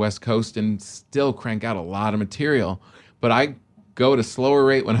migrated to the West Coast and still crank out a lot of material. But I go at a slower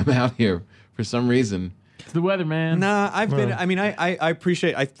rate when I'm out here for some reason. It's the weather, man. Nah, I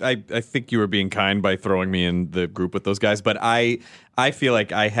appreciate. I think you were being kind by throwing me in the group with those guys, but I feel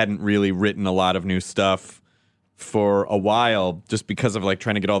like I hadn't really written a lot of new stuff for a while, just because of like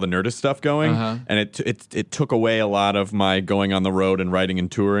trying to get all the Nerdist stuff going, and it took away a lot of my going on the road and writing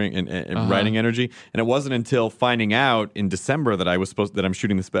and touring and writing energy. And it wasn't until finding out in December that I'm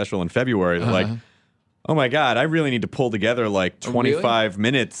shooting the special in February that like, oh my God, I really need to pull together like 25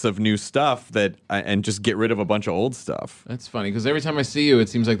 minutes of new stuff and just get rid of a bunch of old stuff. That's funny, because every time I see you, it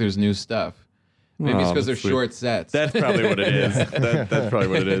seems like there's new stuff. Maybe it's because they're short sets. That's probably what it is. That's probably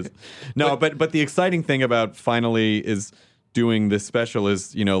what it is. No, but the exciting thing about finally is doing this special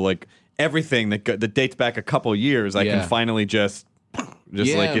is, like everything that dates back a couple years, I can finally just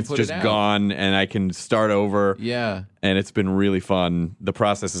like it's just gone, and I can start over. Yeah. And it's been really fun. The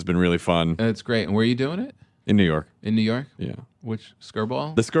process has been really fun. And it's great. And where are you doing it? In New York. In New York? Yeah. Which,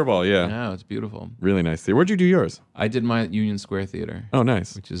 Skirball? The Skirball, yeah. Yeah, it's beautiful. Really nice. Where'd you do yours? I did mine at Union Square Theater. Oh,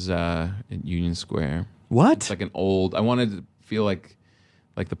 nice. Which is at Union Square. What? It's like I wanted to feel like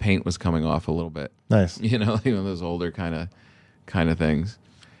the paint was coming off a little bit. Nice. Like one of those older kind of things.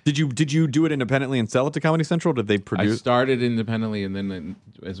 Did you do it independently and sell it to Comedy Central? Did they produce? I started independently, and then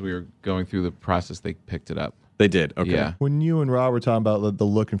as we were going through the process, they picked it up. They did. Okay. Yeah. When you and Rob were talking about the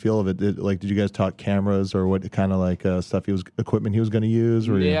look and feel of it, did you guys talk cameras or what kind of equipment he was going to use?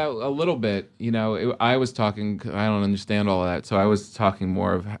 Or a little bit. I was talking. I don't understand all of that, so I was talking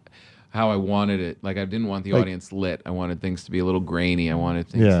more of how I wanted it. Like I didn't want the audience lit. I wanted things to be a little grainy. I wanted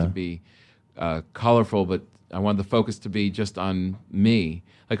things to be colorful, but I wanted the focus to be just on me.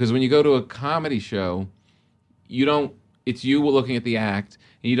 Like, because when you go to a comedy show, it's you looking at the act,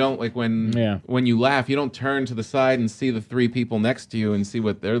 and you don't, like, when you laugh, you don't turn to the side and see the three people next to you and see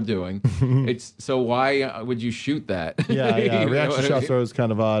what they're doing. So why would you shoot that? Yeah. Reaction shots are always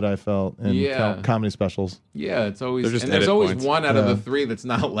kind of odd, I felt, in comedy specials. Yeah, it's always, there's always one out of the three that's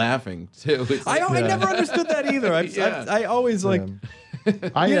not laughing, too. I never understood that either. I always, like...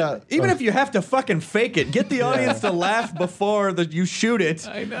 even if you have to fucking fake it, get the audience to laugh before you shoot it.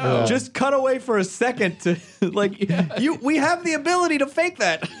 I know. Just cut away for a second to we have the ability to fake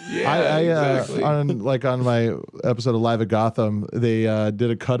that. Yeah, exactly. on my episode of Live at Gotham, they did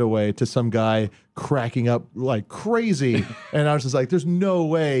a cutaway to some guy cracking up like crazy, and I was just like, "There's no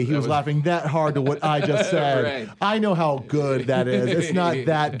way he was laughing that hard to what I just said." Right. I know how good that is. It's not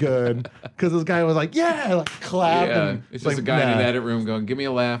that good because this guy was like, "Yeah," like clap. Yeah, and it's just a guy in an edit room going, "Give me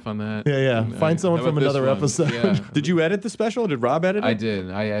a laugh on that." Yeah. Find someone from another episode. Yeah. Did you edit the special? Did Rob edit it? I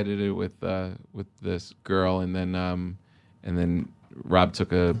did. I edited it with this girl, and then Rob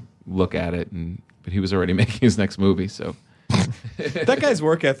took a look at it and but he was already making his next movie. So That guy's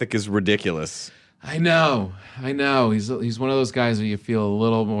work ethic is ridiculous. I know. He's one of those guys where you feel a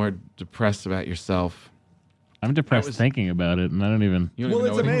little more depressed about yourself. I'm depressed thinking about it, and I don't even. Well,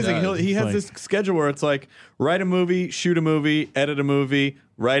 it's amazing. He has this schedule where it's like write a movie, shoot a movie, edit a movie,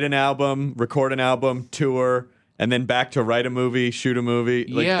 write an album, record an album, tour, and then back to write a movie, shoot a movie.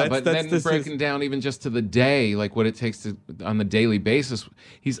 Like, but then breaking down even just to the day, like what it takes to on the daily basis.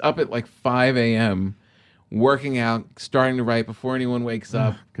 He's up at like 5 a.m. working out, starting to write before anyone wakes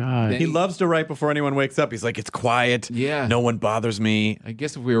up. God, he loves to write before anyone wakes up. He's like, it's quiet. Yeah, no one bothers me. I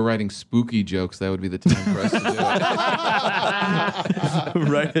guess if we were writing spooky jokes, that would be the time for us to do it.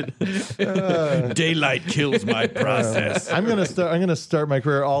 Right. Daylight kills my process. I'm gonna start my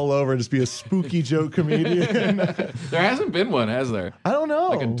career all over and just be a spooky joke comedian. There hasn't been one, has there? I don't know.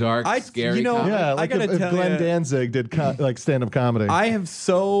 Like a dark, scary. comedy? Yeah, like if Glenn Danzig did like stand-up comedy.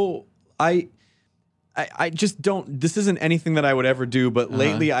 I just don't. This isn't anything that I would ever do. But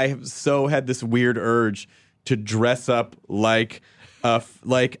lately, I have had this weird urge to dress up like a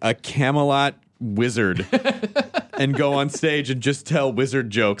Camelot wizard and go on stage and just tell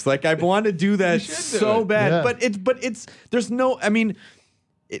wizard jokes. Like I want to do that so bad. Yeah. But it's there's no. I mean,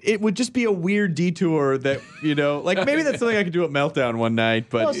 it would just be a weird detour that like maybe that's something I could do at Meltdown one night.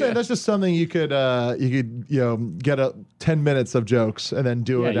 But I'm saying that's just something you could get 10 minutes of jokes and then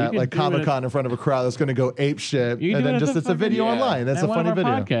do it at like Comic-Con in front of a crowd that's going to go ape shit, and then just it's a video online. That's a funny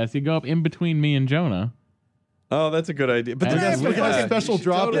video. Podcast. You go up in between me and Jonah. Oh, that's a good idea. But then I have a special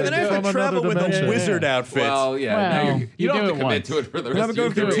drop. Then I have to travel with a wizard outfit. Well, yeah. You don't have to commit to it for the rest of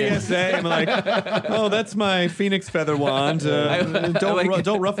your career. I'm going through TSA. I'm like, oh, that's my phoenix feather wand.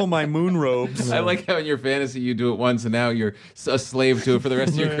 Don't ruffle my moon robes. I like how in your fantasy you do it once and now you're a slave to it for the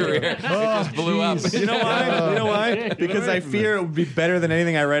rest of your career. It just blew up. You know why? Because I fear it would be better than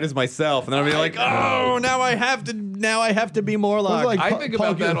anything I write as myself. And then I'll be like, oh, now I have to be Morlock. I think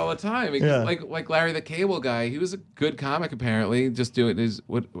about that all the time. Like Larry the Cable Guy, he was a good comic apparently. Just doing his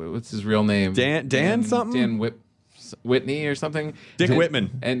what's his real name? Dan something? Dan Whitney or something. Dick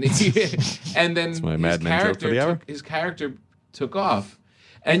Whitman. And then his character took off.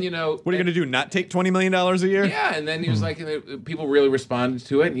 And what are you going to do? Not take $20 million a year? Yeah, and then he was like, people really responded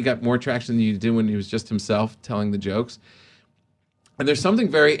to it, and he got more traction than you did when he was just himself telling the jokes. And there's something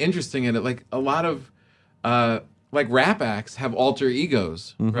very interesting in it. Like a lot of like rap acts have alter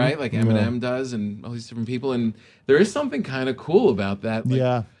egos, right? Like Eminem does, and all these different people. And there is something kind of cool about that.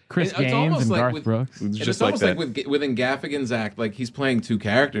 Like, Chris Gaines and Garth Brooks. It's almost like within Gaffigan's act, like he's playing two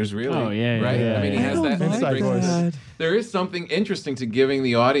characters, really. Oh, yeah. Right? Yeah, I mean, he has that. Voice. There is something interesting to giving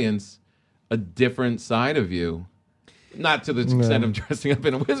the audience a different side of you. Not to the extent of dressing up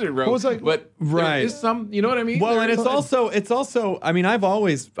in a wizard robe, but there is some, you know what I mean? Well, and it's also, I mean, I've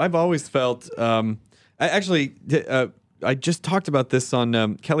always felt, I just talked about this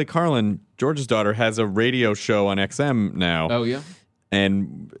on Kelly Carlin, George's daughter, has a radio show on XM now. Oh yeah,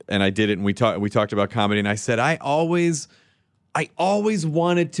 and I did it, and we talked about comedy, and I said I always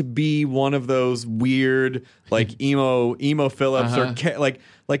wanted to be one of those weird like emo Phillips or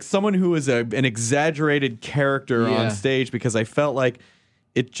like someone who is an exaggerated character on stage, because I felt like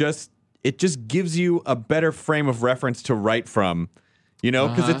it just gives you a better frame of reference to write from,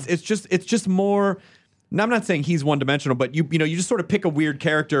 because it's just more. Now, I'm not saying he's one-dimensional, but you just sort of pick a weird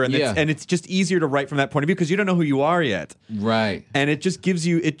character, and it's just easier to write from that point of view because you don't know who you are yet, right? And it just gives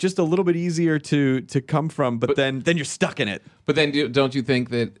you a little bit easier to come from, but then you're stuck in it. But then don't you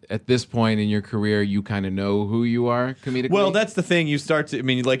think that at this point in your career you kind of know who you are comedically? Well, that's the thing. You start to,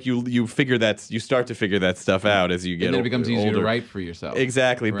 you start to figure that stuff out as you get older. And then it becomes easier to write for yourself.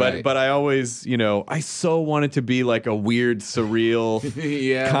 Exactly. Right. But I always, I so wanted to be like a weird, surreal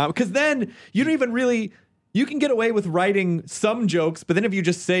because then you don't even really. You can get away with writing some jokes, but then if you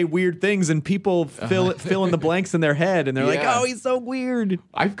just say weird things and people fill in the blanks in their head, and they're like, "Oh, he's so weird."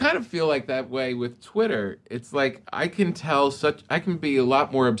 I kind of feel like that way with Twitter. It's like I can be a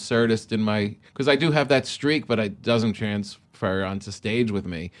lot more absurdist in because I do have that streak, but it doesn't transfer onto stage with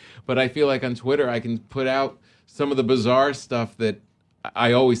me. But I feel like on Twitter I can put out some of the bizarre stuff that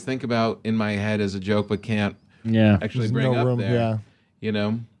I always think about in my head as a joke, but can't actually bring up there.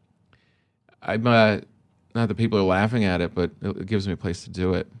 Yeah. I'm not that people are laughing at it, but it gives me a place to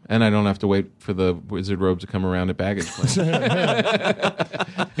do it. And I don't have to wait for the wizard robe to come around at baggage claim.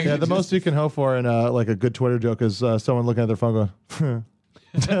 The most you can hope for in like a good Twitter joke is someone looking at their phone going,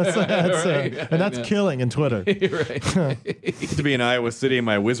 and that's killing in Twitter. To be in Iowa City in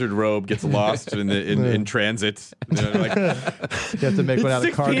my wizard robe gets lost in transit. You have to make one out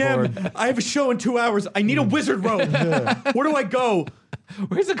of cardboard. PM. I have a show in 2 hours. I need a wizard robe. Where do I go?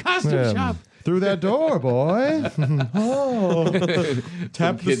 Where's the costume shop? Through that door, boy. Oh.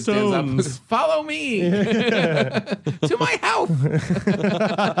 Tap the Kid stands up and stones. says, follow me to my house. To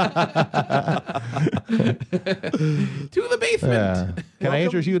the basement. Yeah. Can I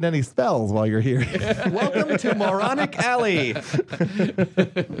interest you in any spells while you're here? Welcome to Moronic Alley.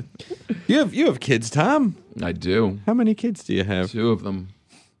 You have kids, Tom. I do. How many kids do you have? 2 of them.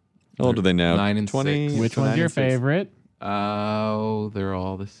 How old are they now? 9 and 20. 6. Which one's your favorite? Oh, they're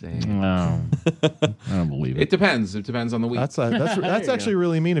all the same. No, I don't believe It it. depends. It depends on the week. That's actually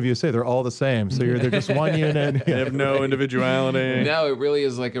really mean of you to say. They're all the same. So they're just one unit. They have no individuality. No, it really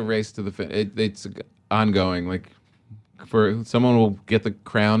is like a race to the finish. It's ongoing. Like, for someone will get the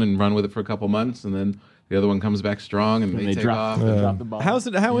crown and run with it for a couple months, and then the other one comes back strong, and they take off. Drop the ball. How is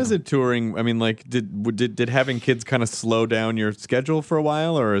it touring? I mean, like, did having kids kind of slow down your schedule for a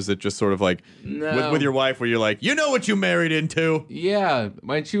while, or is it just sort of like No. with your wife, where you're like, you know what you married into? Yeah,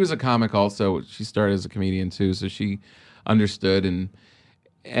 she was a comic also. She started as a comedian too, so she understood, and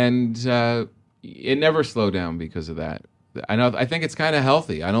it never slowed down because of that. I think it's kind of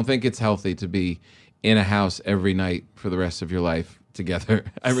healthy. I don't think it's healthy to be in a house every night for the rest of your life together.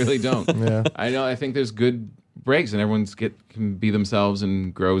 I really don't. Yeah. I think there's good breaks, and everyone can be themselves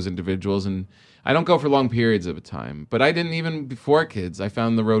and grow as individuals. And I don't go for long periods of a time. But I didn't even before kids. I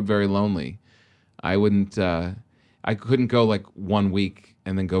found the road very lonely. I wouldn't. I couldn't go like 1 week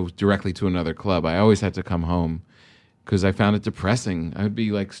and then go directly to another club. I always had to come home because I found it depressing. I would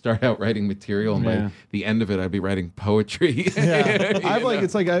be like start out writing material, and by the end of it, I'd be writing poetry. Yeah,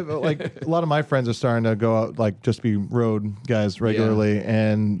 it's like a lot of my friends are starting to go out, like just be road guys regularly,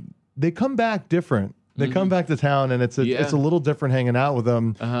 and they come back different. They come back to town, and it's a little different hanging out with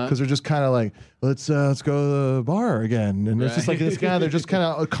them because they're just kind of like, let's go to the bar again, and it's just like this guy. They're just kind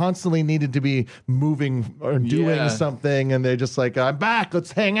of constantly needed to be moving or doing something, and they're just like, I'm back.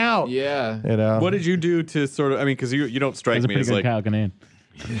 Let's hang out. Yeah. You know. What did you do to sort of? I mean, because you don't strike That's a me pretty as good like. Kyle Kinane.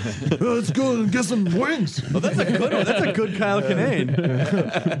 Let's go and get some wings. Oh, that's a good one. That's a good Kyle Kinane.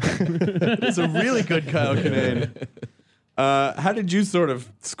 That's a really good Kyle Kinane. How did you sort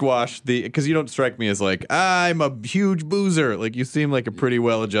of squash because you don't strike me as like, I'm a huge boozer. Like, you seem like a pretty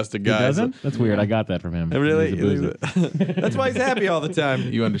well-adjusted guy. He doesn't? That's weird. I got that from him. Really? He's a boozer. That's why he's happy all the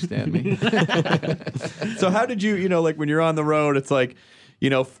time. You understand me. So how did you, like when you're on the road, it's like,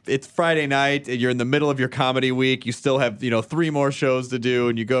 it's Friday night, and you're in the middle of your comedy week. You still have, 3 more shows to do,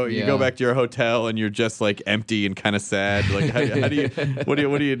 and you go back to your hotel, and you're just like empty and kind of sad. Like, how do you, what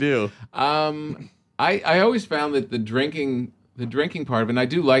do you do? I always found that the drinking part of it, and I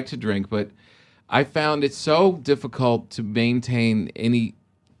do like to drink, but I found it so difficult to maintain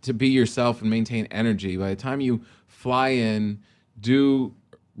to be yourself and maintain energy. By the time you fly in, do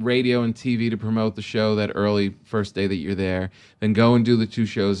radio and TV to promote the show that early first day that you're there, then go and do the 2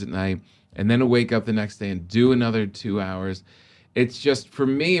 shows at night, and then wake up the next day and do another 2 hours. It's just, for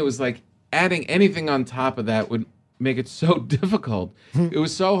me, it was like adding anything on top of that would make it so difficult. It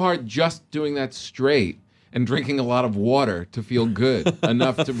was so hard just doing that straight and drinking a lot of water to feel good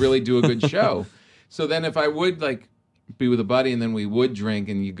enough to really do a good show. So then if I would like be with a buddy and then we would drink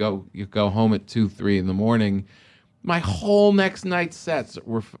and you go home at 2-3 in the morning, my whole next night's sets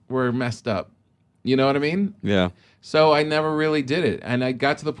were messed up. You know what I mean? Yeah. So I never really did it. And I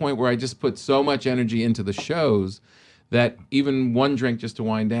got to the point where I just put so much energy into the shows that even one drink just to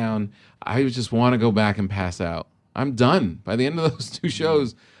wind down, I just want to go back and pass out. I'm done. By the end of those 2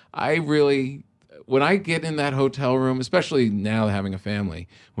 shows, when I get in that hotel room, especially now having a family,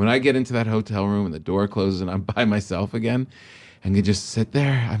 when I get into that hotel room and the door closes and I'm by myself again and can just sit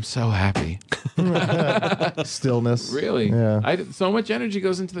there, I'm so happy. Stillness. Really? Yeah. So much energy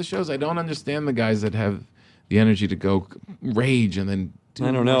goes into the shows. I don't understand the guys that have the energy to go rage and then do I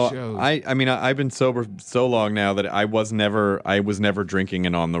don't more know. shows. I mean, I've been sober so long now that I was never drinking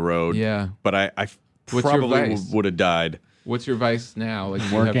and on the road. Yeah. But I What's your probably vice? would have died. What's your vice now? Like, do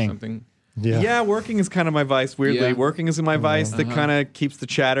you have Working. something? Yeah, working is kind of my vice. Weirdly, Yeah. working is my vice that kind of keeps the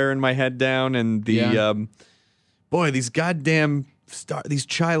chatter in my head down. And the boy, these goddamn these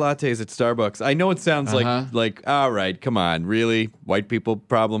chai lattes at Starbucks. I know it sounds like all right, come on, really, white people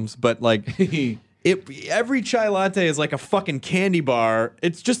problems, but like. Every chai latte is like a fucking candy bar.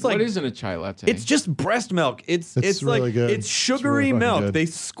 It's just like What isn't a chai latte? it's just breast milk. It's really like good. it's sugary It's really fucking milk. good. They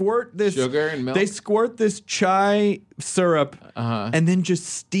squirt this Sugar and milk? They squirt this chai syrup and then just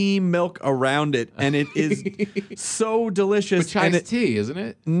steam milk around it, and it is so delicious. But chai's and tea, isn't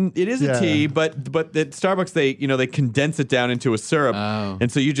it? it is Yeah. a tea, but at Starbucks they condense it down into a syrup,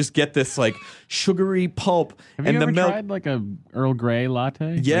 and so you just get this like sugary pulp. Have and you the ever milk. tried like a Earl Grey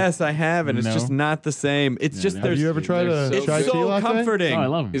latte? Yes, I have, and it's No? just not not the same. It's just Have you ever tried a it's chai tea so latte? comforting. Oh, I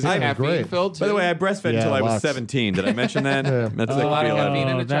love them. Is it caffeine great. filled too? By the way, I breastfed until I was lots. 17. Did I mention that? That's a lot of caffeine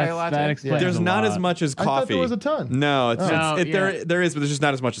in a chai that latte? explains There's a not lot. as much as I coffee. thought there was a ton. No, No, yeah. there is, but there's just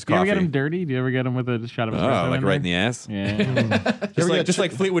not as much as Do you coffee. ever get them dirty? Do you ever get them with a shot of espresso? Oh, like in right in there? the ass? Yeah. Just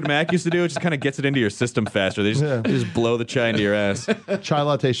like Fleetwood Mac used to do. It just kind of gets it into your system faster. They just blow the chai into your ass. Chai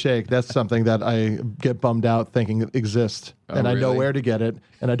latte shake, that's something that I get bummed out thinking it exists. And I know really? where to get it,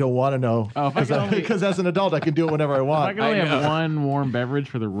 and I don't want to know. Oh, if I could only- Because as an adult, I can do it whenever I If I want. could only have one warm beverage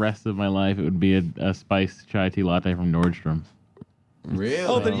for the rest of my life, it would be a spiced chai tea latte from Nordstrom's. Really?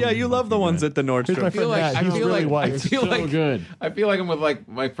 Oh, yeah, you love the ones at the Here's my Nordstrom. I feel friend like Matt. I He's feel really like white. I feel So like good. I feel like I'm with like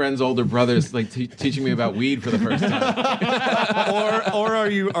my friend's older brothers, like teaching me about weed for the first time. or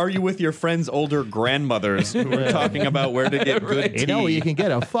are you with your friend's older grandmothers who are talking about where to get good tea? You know, you can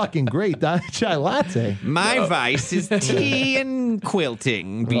get a fucking great chai latte. My vice is tea and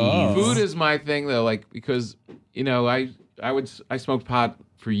quilting bees. Food is my thing though, like because you know I smoked pot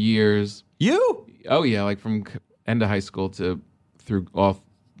for years. You? Oh yeah, like from end of high school to through off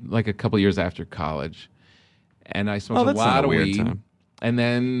like a couple years after college, and I smoked a that's not lot a of weird weed. time. And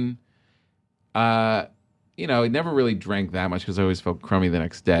then, you know, I never really drank that much because I always felt crummy the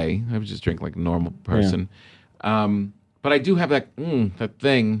next day. I would just drink like a normal person. But I do have that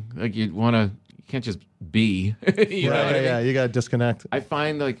thing like you can't just be. You know what I mean? Yeah, you got to disconnect. I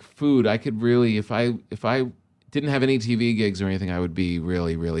find like food, I could really if I didn't have any TV gigs or anything, I would be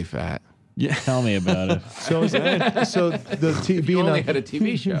really, really fat. Yeah. Tell me about it. So the You only had a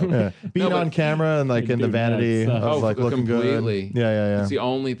TV show. being on camera and like in the Dude, vanity that sucks. of like looking completely. good. Yeah. It's the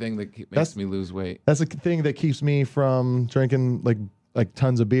only thing that makes me lose weight. That's the thing that keeps me from drinking like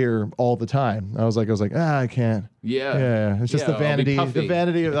tons of beer all the time. I was like, I can't. Yeah. It's just Yeah, the vanity. I'll be puffy. The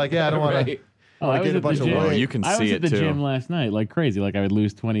vanity of like, I don't want to. Right. Oh, I was gained a at the bunch of gym. weight. You can I see was it at the too. gym last night like crazy. Like I would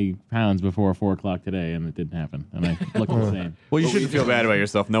lose 20 pounds before 4 o'clock today, and it didn't happen. And I looked the same. Well, you shouldn't feel bad about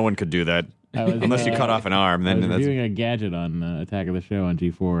yourself. No one could do that. I was, Unless you cut off an arm. I Then was that's reviewing a gadget on Attack of the Show on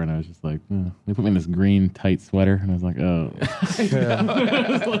G4, and I was just like, they put me in this green tight sweater, and I was like, oh.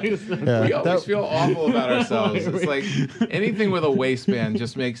 We always feel awful about ourselves. It's like anything with a waistband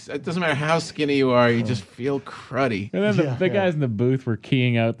just makes it doesn't matter how skinny you are, you just feel cruddy. And then the guys in the booth were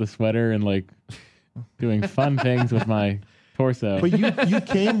keying out the sweater and like doing fun things with my torso. But you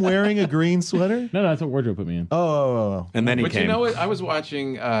came wearing a green sweater? No, that's what wardrobe put me in. Oh. And then he But came. you know what? I was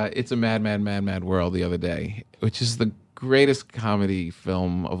watching It's a Mad, Mad, Mad, Mad World the other day, which is the greatest comedy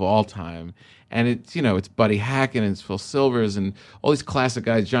film of all time. And it's, you know, it's Buddy Hackett and it's Phil Silvers and all these classic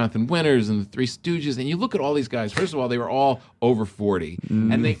guys, Jonathan Winters and the Three Stooges. And you look at all these guys. First of all, they were all over 40,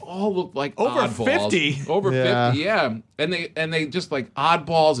 and they all look like Over oddballs. 50? Over Yeah. 50, yeah. And they just like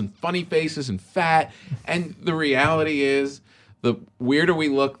oddballs and funny faces and fat. And the reality is, the weirder we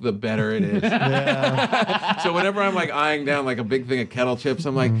look, the better it is. So whenever I'm like eyeing down like a big thing of kettle chips,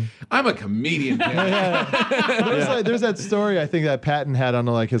 I'm like, I'm a comedian. There's that story I think that Patton had on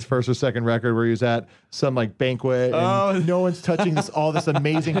like his first or second record where he was at some like banquet and no one's touching all this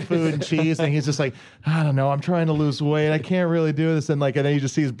amazing food and cheese, and he's just like, I don't know, I'm trying to lose weight, I can't really do this, and then he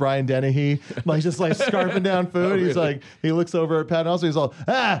just sees Brian Dennehy like just like scarfing down food. He's like, he looks over at Patton also, he's all,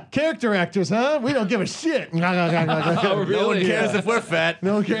 character actors, huh? We don't give a shit. Oh, really? No one cares if we're fat.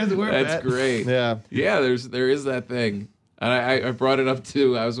 No one cares if we're That's fat. great. Yeah. Yeah, there is that thing. And I brought it up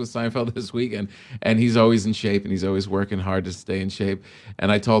too. I was with Seinfeld this weekend, and he's always in shape, and he's always working hard to stay in shape.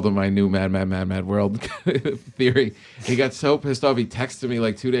 And I told him my new Mad, Mad, Mad, Mad World theory. He got so pissed off, he texted me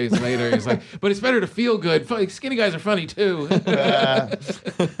like 2 days later. He's like, but it's better to feel good. Skinny guys are funny too.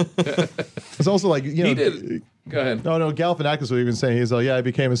 It's also like, you know. He did. Go ahead. No, Galifianakis was even saying, he's like, I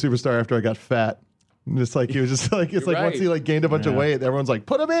became a superstar after I got fat. And it's like, he was just like, it's You're like once right. he like gained a bunch of weight, everyone's like,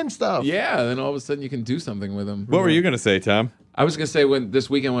 put him in stuff. Yeah, then all of a sudden you can do something with him. What were you going to say, Tom? I was going to say this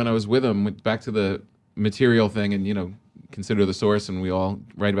weekend when I was with him, back to the material thing and, you know, consider the source and we all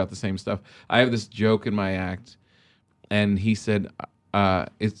write about the same stuff. I have this joke in my act and he said,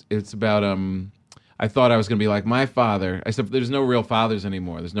 it's about, I thought I was going to be like my father. I said, there's no real fathers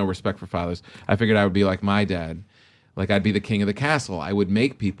anymore. There's no respect for fathers. I figured I would be like my dad. Like I'd be the king of the castle. I would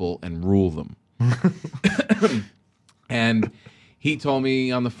make people and rule them. And he told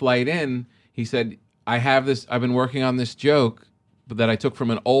me on the flight in, he said, I've been working on this joke that I took from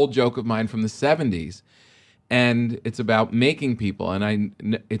an old joke of mine from the 70s. And it's about making people. And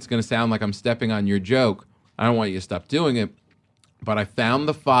it's going to sound like I'm stepping on your joke. I don't want you to stop doing it. But I found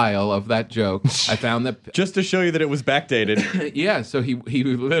the file of that joke. I found that Just to show you that it was backdated. yeah. So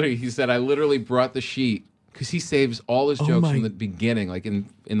he said I literally brought the sheet because he saves all his jokes from the beginning, like in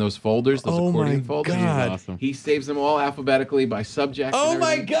those folders, those accordion folders. God. Awesome. He saves them all alphabetically by subject. Oh and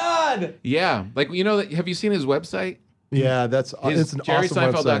my everything. God! Yeah, like have you seen his website? Yeah, it's an awesome website.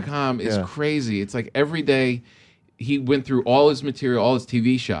 JerrySeinfeld.com is crazy. It's like every day he went through all his material, all his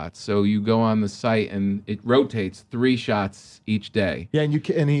TV shots. So you go on the site and it rotates 3 shots each day. Yeah,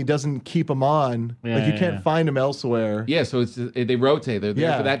 and he doesn't keep them on. Like you can't find them elsewhere. Yeah, so they rotate. They're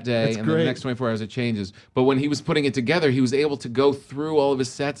there for that day, and then the next 24 hours it changes. But when he was putting it together, he was able to go through all of his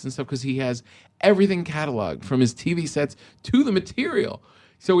sets and stuff because he has everything cataloged from his TV sets to the material.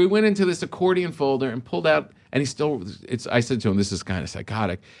 So we went into this accordion folder and pulled out, and I said to him, this is kind of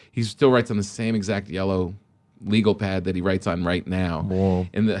psychotic. He still writes on the same exact yellow legal pad that he writes on right now. Whoa.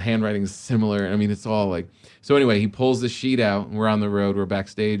 And the handwriting is similar. I mean, it's all like... So anyway, he pulls the sheet out, and we're on the road, we're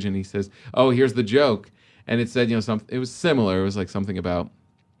backstage, and he says, oh, here's the joke. And it said, it was similar. It was like something about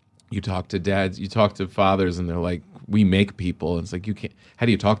you talk to dads, you talk to fathers, and they're like, we make people. And it's like, you can't... How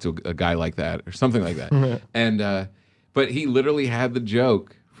do you talk to a guy like that? Or something like that. And... But he literally had the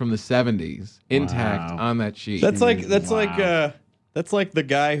joke from the 70s intact on that sheet. That's like the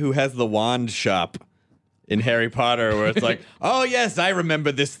guy who has the wand shop in Harry Potter, where it's like, oh yes, I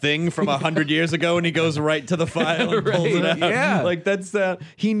remember this thing from 100 years ago, and he goes right to the file and pulls it out. Yeah, like that's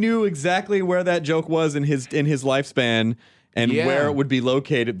he knew exactly where that joke was in his lifespan. And where it would be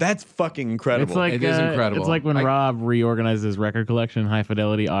located. That's fucking incredible. It's like, it is incredible. It's like when Rob reorganized his record collection, High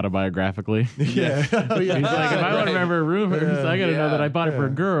Fidelity, autobiographically. Yeah. He's like, if I want to remember rumors, I got to know that I bought it for a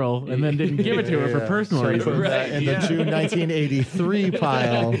girl and then didn't give it to her for personal reasons. In the June 1983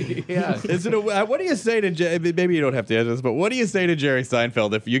 pile. Is it what do you say to maybe you don't have to answer this, but what do you say to Jerry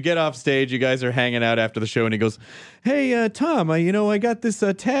Seinfeld if you get off stage, you guys are hanging out after the show, and he goes, hey, Tom, I got this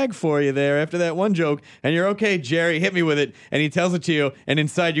tag for you there after that one joke, and you're okay, Jerry, hit me with it. And he tells it to you, and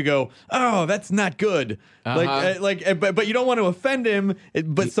inside you go, "Oh, that's not good." But you don't want to offend him.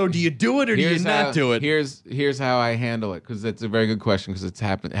 But so, do you do it or do you not do it? Here's how I handle it, because it's a very good question, because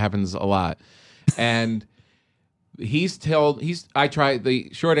happens a lot. And I try.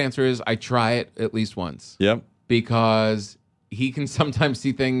 The short answer is I try it at least once. Yep. Because he can sometimes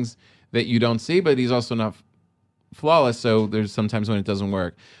see things that you don't see, but he's also not flawless, so there's sometimes when it doesn't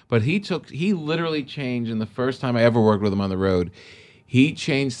work. But he literally changed, in the first time I ever worked with him on the road, he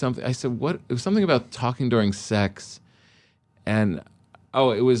changed something. I said, what? It was something about talking during sex. And,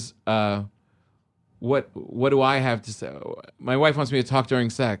 it was, what do I have to say? My wife wants me to talk during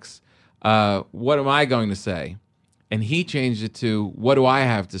sex. What am I going to say? And he changed it to, what do I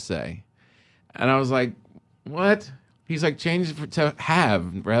have to say? And I was like, what? He's like, change it to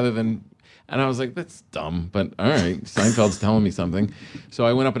have rather than... And I was like, that's dumb, but all right, Seinfeld's telling me something. So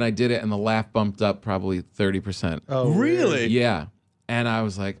I went up and I did it, and the laugh bumped up probably 30%. Oh, really? Yeah. And I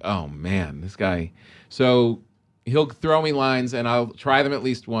was like, oh, man, this guy. So he'll throw me lines, and I'll try them at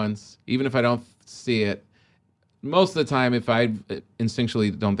least once, even if I don't see it. Most of the time, if I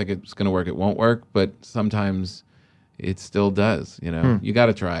instinctually don't think it's going to work, it won't work. But sometimes it still does, You got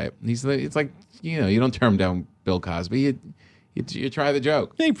to try it. It's like, you don't turn down Bill Cosby. You try the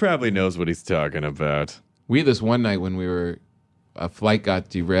joke. He probably knows what he's talking about. We had this one night when a flight got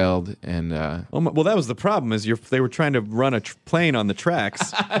derailed, and well, that was the problem. Is they were trying to run a plane on the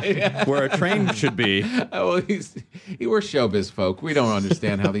tracks where a train should be. Well, we're showbiz folk. We don't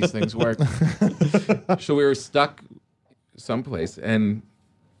understand how these things work. So we were stuck someplace, and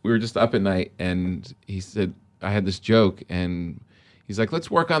we were just up at night. And he said, "I had this joke," and he's like,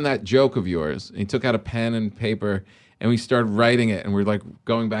 "Let's work on that joke of yours." And he took out a pen and paper. And we started writing it, and we're like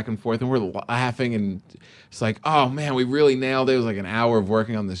going back and forth, and we're laughing, and it's like, oh man, we really nailed it. It was like an hour of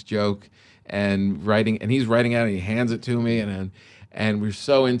working on this joke and writing, and he's writing out, and he hands it to me, and we're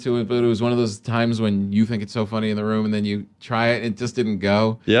so into it. But it was one of those times when you think it's so funny in the room, and then you try it, and it just didn't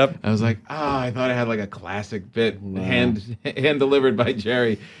go. Yep. I was like, I thought I had like a classic bit hand delivered by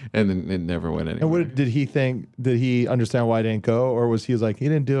Jerry, and then it never went anywhere. And what did he think? Did he understand why it didn't go, or was he like, he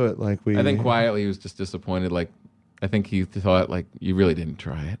didn't do it like we? I think quietly he was just disappointed, like. I think he thought, like, you really didn't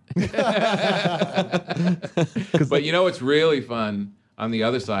try it. But what's really fun on the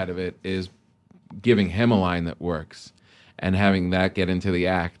other side of it is giving him a line that works and having that get into the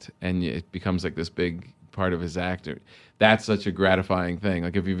act, and it becomes like this big part of his act. That's such a gratifying thing.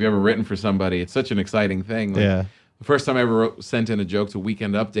 Like, if you've ever written for somebody, it's such an exciting thing. Like, yeah. The first time I ever sent in a joke to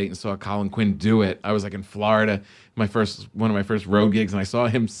Weekend Update and saw Colin Quinn do it, I was like in Florida, one of my first road gigs, and I saw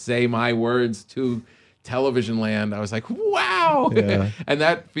him say my words to television land. I was like, wow. Yeah. And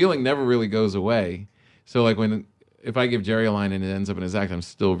that feeling never really goes away. So like if I give Jerry a line and it ends up in his act, I'm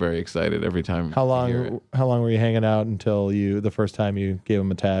still very excited every time. How long were you hanging out until the first time you gave him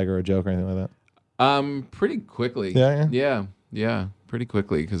a tag or a joke or anything like Pretty quickly. Yeah. Yeah. Pretty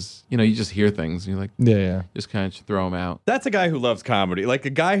quickly, because you just hear things and you're like, Yeah. just kind of throw them out. That's a guy who loves comedy. Like a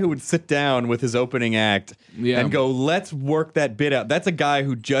guy who would sit down with his opening act and go, let's work that bit out. That's a guy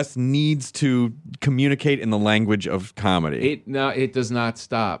who just needs to communicate in the language of comedy. It does not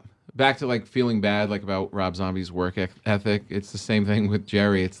stop. Back to like feeling bad like about Rob Zombie's work ethic. It's the same thing with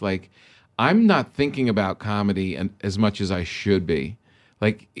Jerry. It's like, I'm not thinking about comedy as much as I should be.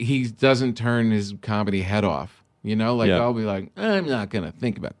 Like, he doesn't turn his comedy head off. I'll be like, I'm not going to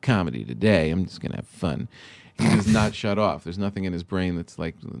think about comedy today. I'm just going to have fun. He does not shut off. There's nothing in his brain that's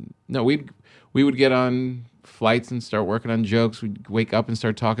like, no, we would get on flights and start working on jokes. We'd wake up and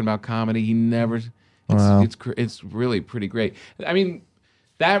start talking about comedy. He never, it's really pretty great. I mean,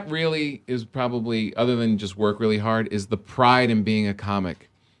 that really is probably, other than just work really hard, is the pride in being a comic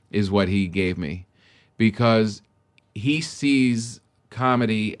is what he gave me. Because he sees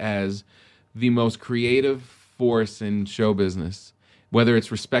comedy as the most creative force in show business, whether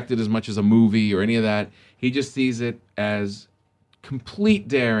it's respected as much as a movie or any of that. He just sees it as complete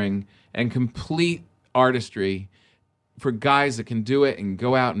daring and complete artistry for guys that can do it and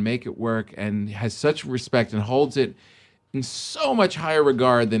go out and make it work, and has such respect and holds it in so much higher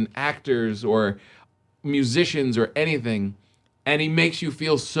regard than actors or musicians or anything. And he makes you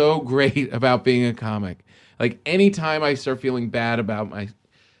feel so great about being a comic. Like, anytime I start feeling bad about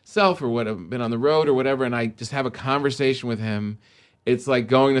myself or what I've been on the road or whatever, and I just have a conversation with him, it's like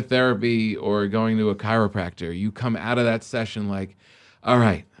going to therapy or going to a chiropractor. You come out of that session like, all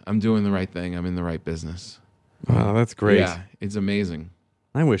right, I'm doing the right thing. I'm in the right business. Oh, that's great. Yeah, it's amazing.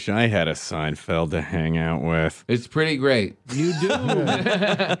 I wish I had a Seinfeld to hang out with. It's pretty great. You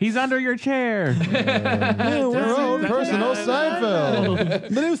do. He's under your chair. We're own personal Seinfeld.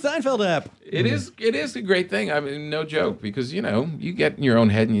 The new Seinfeld app. It is a great thing. I mean, no joke, because you get in your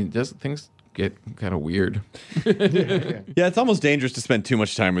own head and things get kind of weird. Yeah, it's almost dangerous to spend too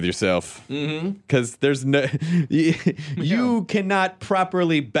much time with yourself. Because there's you cannot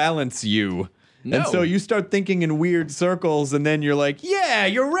properly balance you. No. And so you start thinking in weird circles, and then you're like, yeah,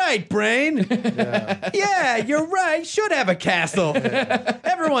 you're right, brain. Yeah, you're right. Should have a castle.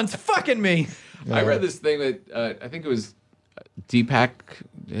 Everyone's fucking me. I read this thing that I think it was Deepak,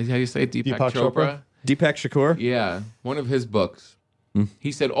 how do you say it? Deepak Chopra? Deepak Shakur? Yeah, one of his books.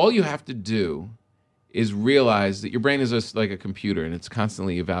 He said, all you have to do is realize that your brain is just like a computer, and it's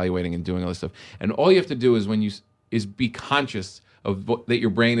constantly evaluating and doing all this stuff. And all you have to do is be conscious of that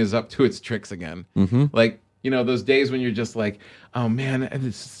your brain is up to its tricks again. Like, those days when you're just like, oh man,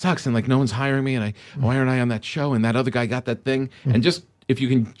 this sucks, and like no one's hiring me, and why aren't I on that show, and that other guy got that thing, and just, if you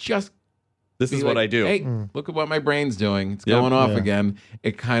can just this is like, what I do. Hey, look at what my brain's doing. It's going off again.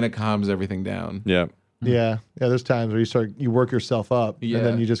 It kind of calms everything down. Yeah. Yeah. There's times where you work yourself up, and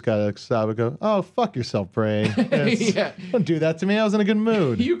then you just gotta stop and go, "Oh, fuck yourself, brain. Don't do that to me. I was in a good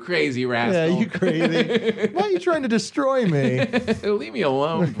mood. You crazy rascal. Yeah, you crazy. Why are you trying to destroy me? Leave me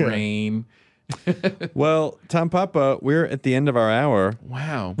alone, brain." Well, Tom Papa, we're at the end of our hour.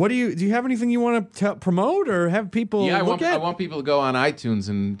 Wow. What do you have anything you want to promote or have people look at? I want people to go on iTunes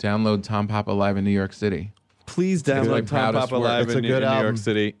and download Tom Papa Live in New York City. Please download Tom Papa Live in New York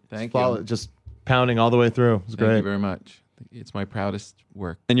City. Thank you. Just pounding all the way through. It's great. Thank you very much. It's my proudest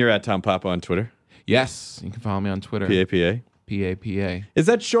work. And you're at Tom Papa on Twitter? Yes. You can follow me on Twitter. PAPA? PAPA. Is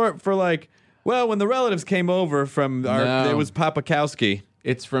that short for like, well, when the relatives came over from it was Papakowski.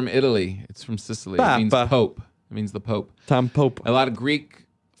 It's from Italy. It's from Sicily. Papa. It means Pope. It means the Pope. Tom Pope. A lot of Greek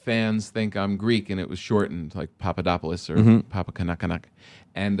fans think I'm Greek, and it was shortened, like Papadopoulos or Papa Kanakanak.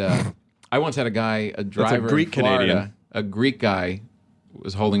 And I once had a driver That's a Greek in Florida, Canadian. a Greek guy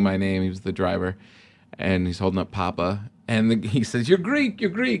was holding my name. He was the driver, and he's holding up Papa. And he says, "You're Greek, you're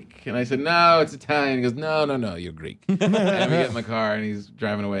Greek." And I said, "No, it's Italian." He goes, No, you're Greek. And we get in the car, and he's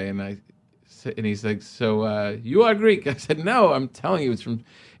driving away, and he's like, "So you are Greek?" I said, "No, I'm telling you, it's from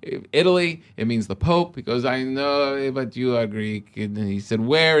Italy. It means the Pope." He goes, "I know, but you are Greek." And he said,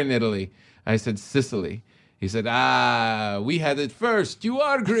 "Where in Italy?" I said, "Sicily." He said, we had it first. You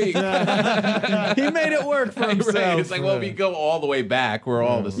are Greek. He made it work for himself. Right. It's like, well, we go all the way back. We're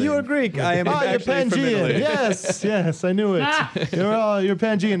all the same. You are Greek. I am you're actually from Italy. Pangean. Yes, I knew it. You're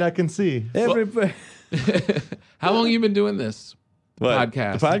Pangean. I can see. How long have you been doing this?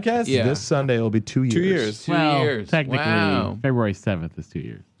 Podcast. The podcast? Yeah. This Sunday will be 2 years. 2 years. 2 Well, years. Technically, Wow. February 7th is 2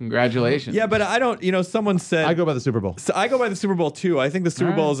 years. Congratulations. Yeah, but I don't, someone said. I go by the Super Bowl. So I go by the Super Bowl too. I think the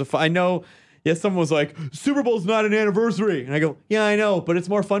Super Bowl is I know Yeah, someone was like, Super Bowl's not an anniversary. And I go, yeah, I know, but it's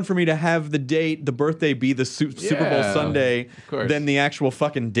more fun for me to have the birthday be the Super Bowl Sunday than the actual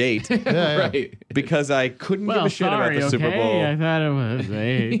fucking date. Right. Because I couldn't give a shit about the Super Bowl. I thought it was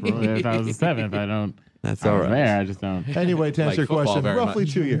April. I thought it was the 7th. That's all right. There, I just don't. Anyway, to answer your question, roughly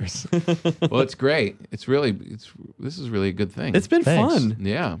 2 years. Well, it's great. This is really a good thing. It's been fun.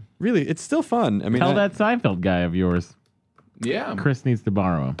 Yeah. Really, it's still fun. I mean, Tell that Seinfeld guy of yours. Yeah. Chris needs to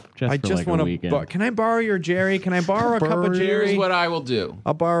borrow him. I just want to. Can I borrow your Jerry? Can I borrow a cup of Jerry? Here's what I will do.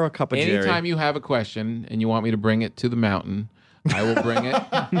 I'll borrow a cup of Jerry. Anytime you have a question and you want me to bring it to the mountain, I will bring it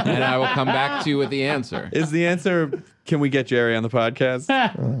and I will come back to you with the answer. Is the answer, can we get Jerry on the podcast?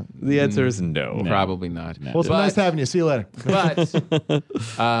 The answer is no. Probably not. Well, it's nice having you. See you later. But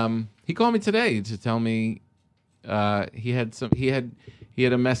he called me today to tell me he had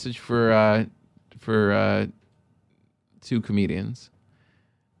a message for 2 comedians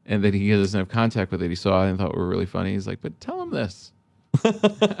and that he doesn't have contact with it. He saw it and thought were really funny. He's like, but tell him this.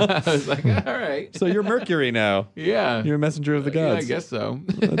 I was like, all right. So you're Mercury now. Yeah. You're a messenger of the gods. Yeah, I guess so.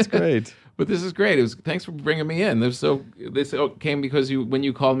 That's great. But this is great. Thanks for bringing me in. This came because when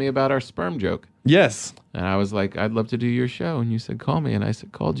you called me about our sperm joke. Yes. And I was like, I'd love to do your show. And you said, call me. And I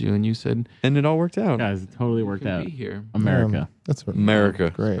said, called you. And you said, and it all worked out. Guys, it totally worked out. Be here. America. That's what America.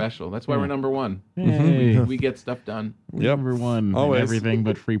 Great. Special. That's why we're number 1. Hey. We get stuff done. Yep. Number 1 Always. in everything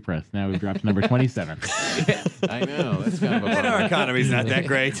but free press. Now we've dropped to number 27. I know. That's kind of a And our economy's not that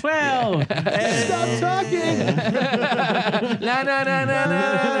great. Well, Stop talking. Na na na na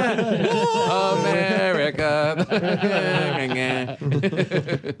na. America.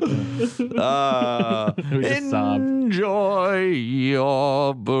 we just sobbed. Enjoy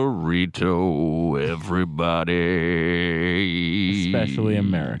your burrito, everybody. Especially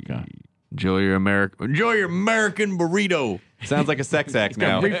America. Enjoy your American burrito. Sounds like a sex act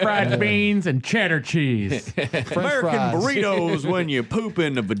now. Refried beans and cheddar cheese. American fries. burritos when you poop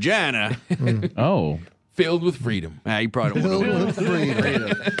in the vagina. Oh. Filled with freedom. You probably don't want to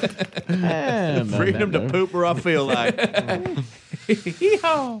freedom to poop where I feel like.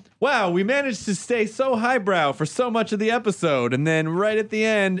 Wow, we managed to stay so highbrow for so much of the episode, and then right at the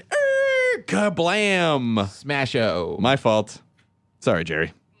end, kablam! Smash-o. My fault. Sorry,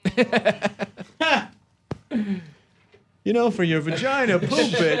 Jerry. You know, for your vagina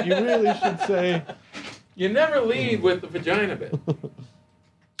poop bit, you really should say... You never lead with the vagina bit.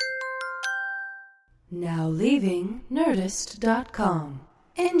 Now leaving Nerdist.com.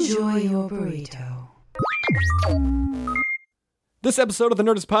 Enjoy your burrito. This episode of the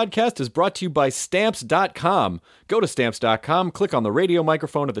Nerdist Podcast is brought to you by Stamps.com. Go to Stamps.com, click on the radio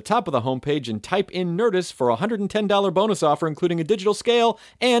microphone at the top of the homepage, and type in Nerdist for a $110 bonus offer, including a digital scale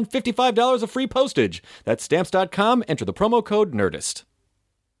and $55 of free postage. That's Stamps.com. Enter the promo code Nerdist.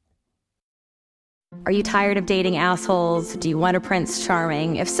 Are you tired of dating assholes? Do you want a Prince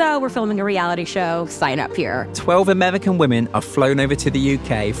Charming? If so, we're filming a reality show. Sign up here. 12 American women are flown over to the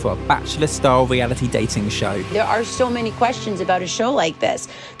UK for a Bachelor-style reality dating show. There are so many questions about a show like this,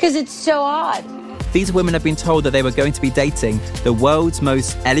 because it's so odd. These women have been told that they were going to be dating the world's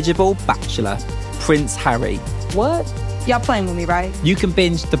most eligible bachelor, Prince Harry. What? Y'all playing with me, right? You can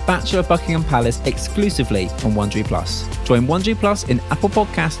binge The Bachelor of Buckingham Palace exclusively on Wondery Plus. Join Wondery Plus in Apple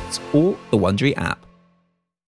Podcasts or the Wondery app.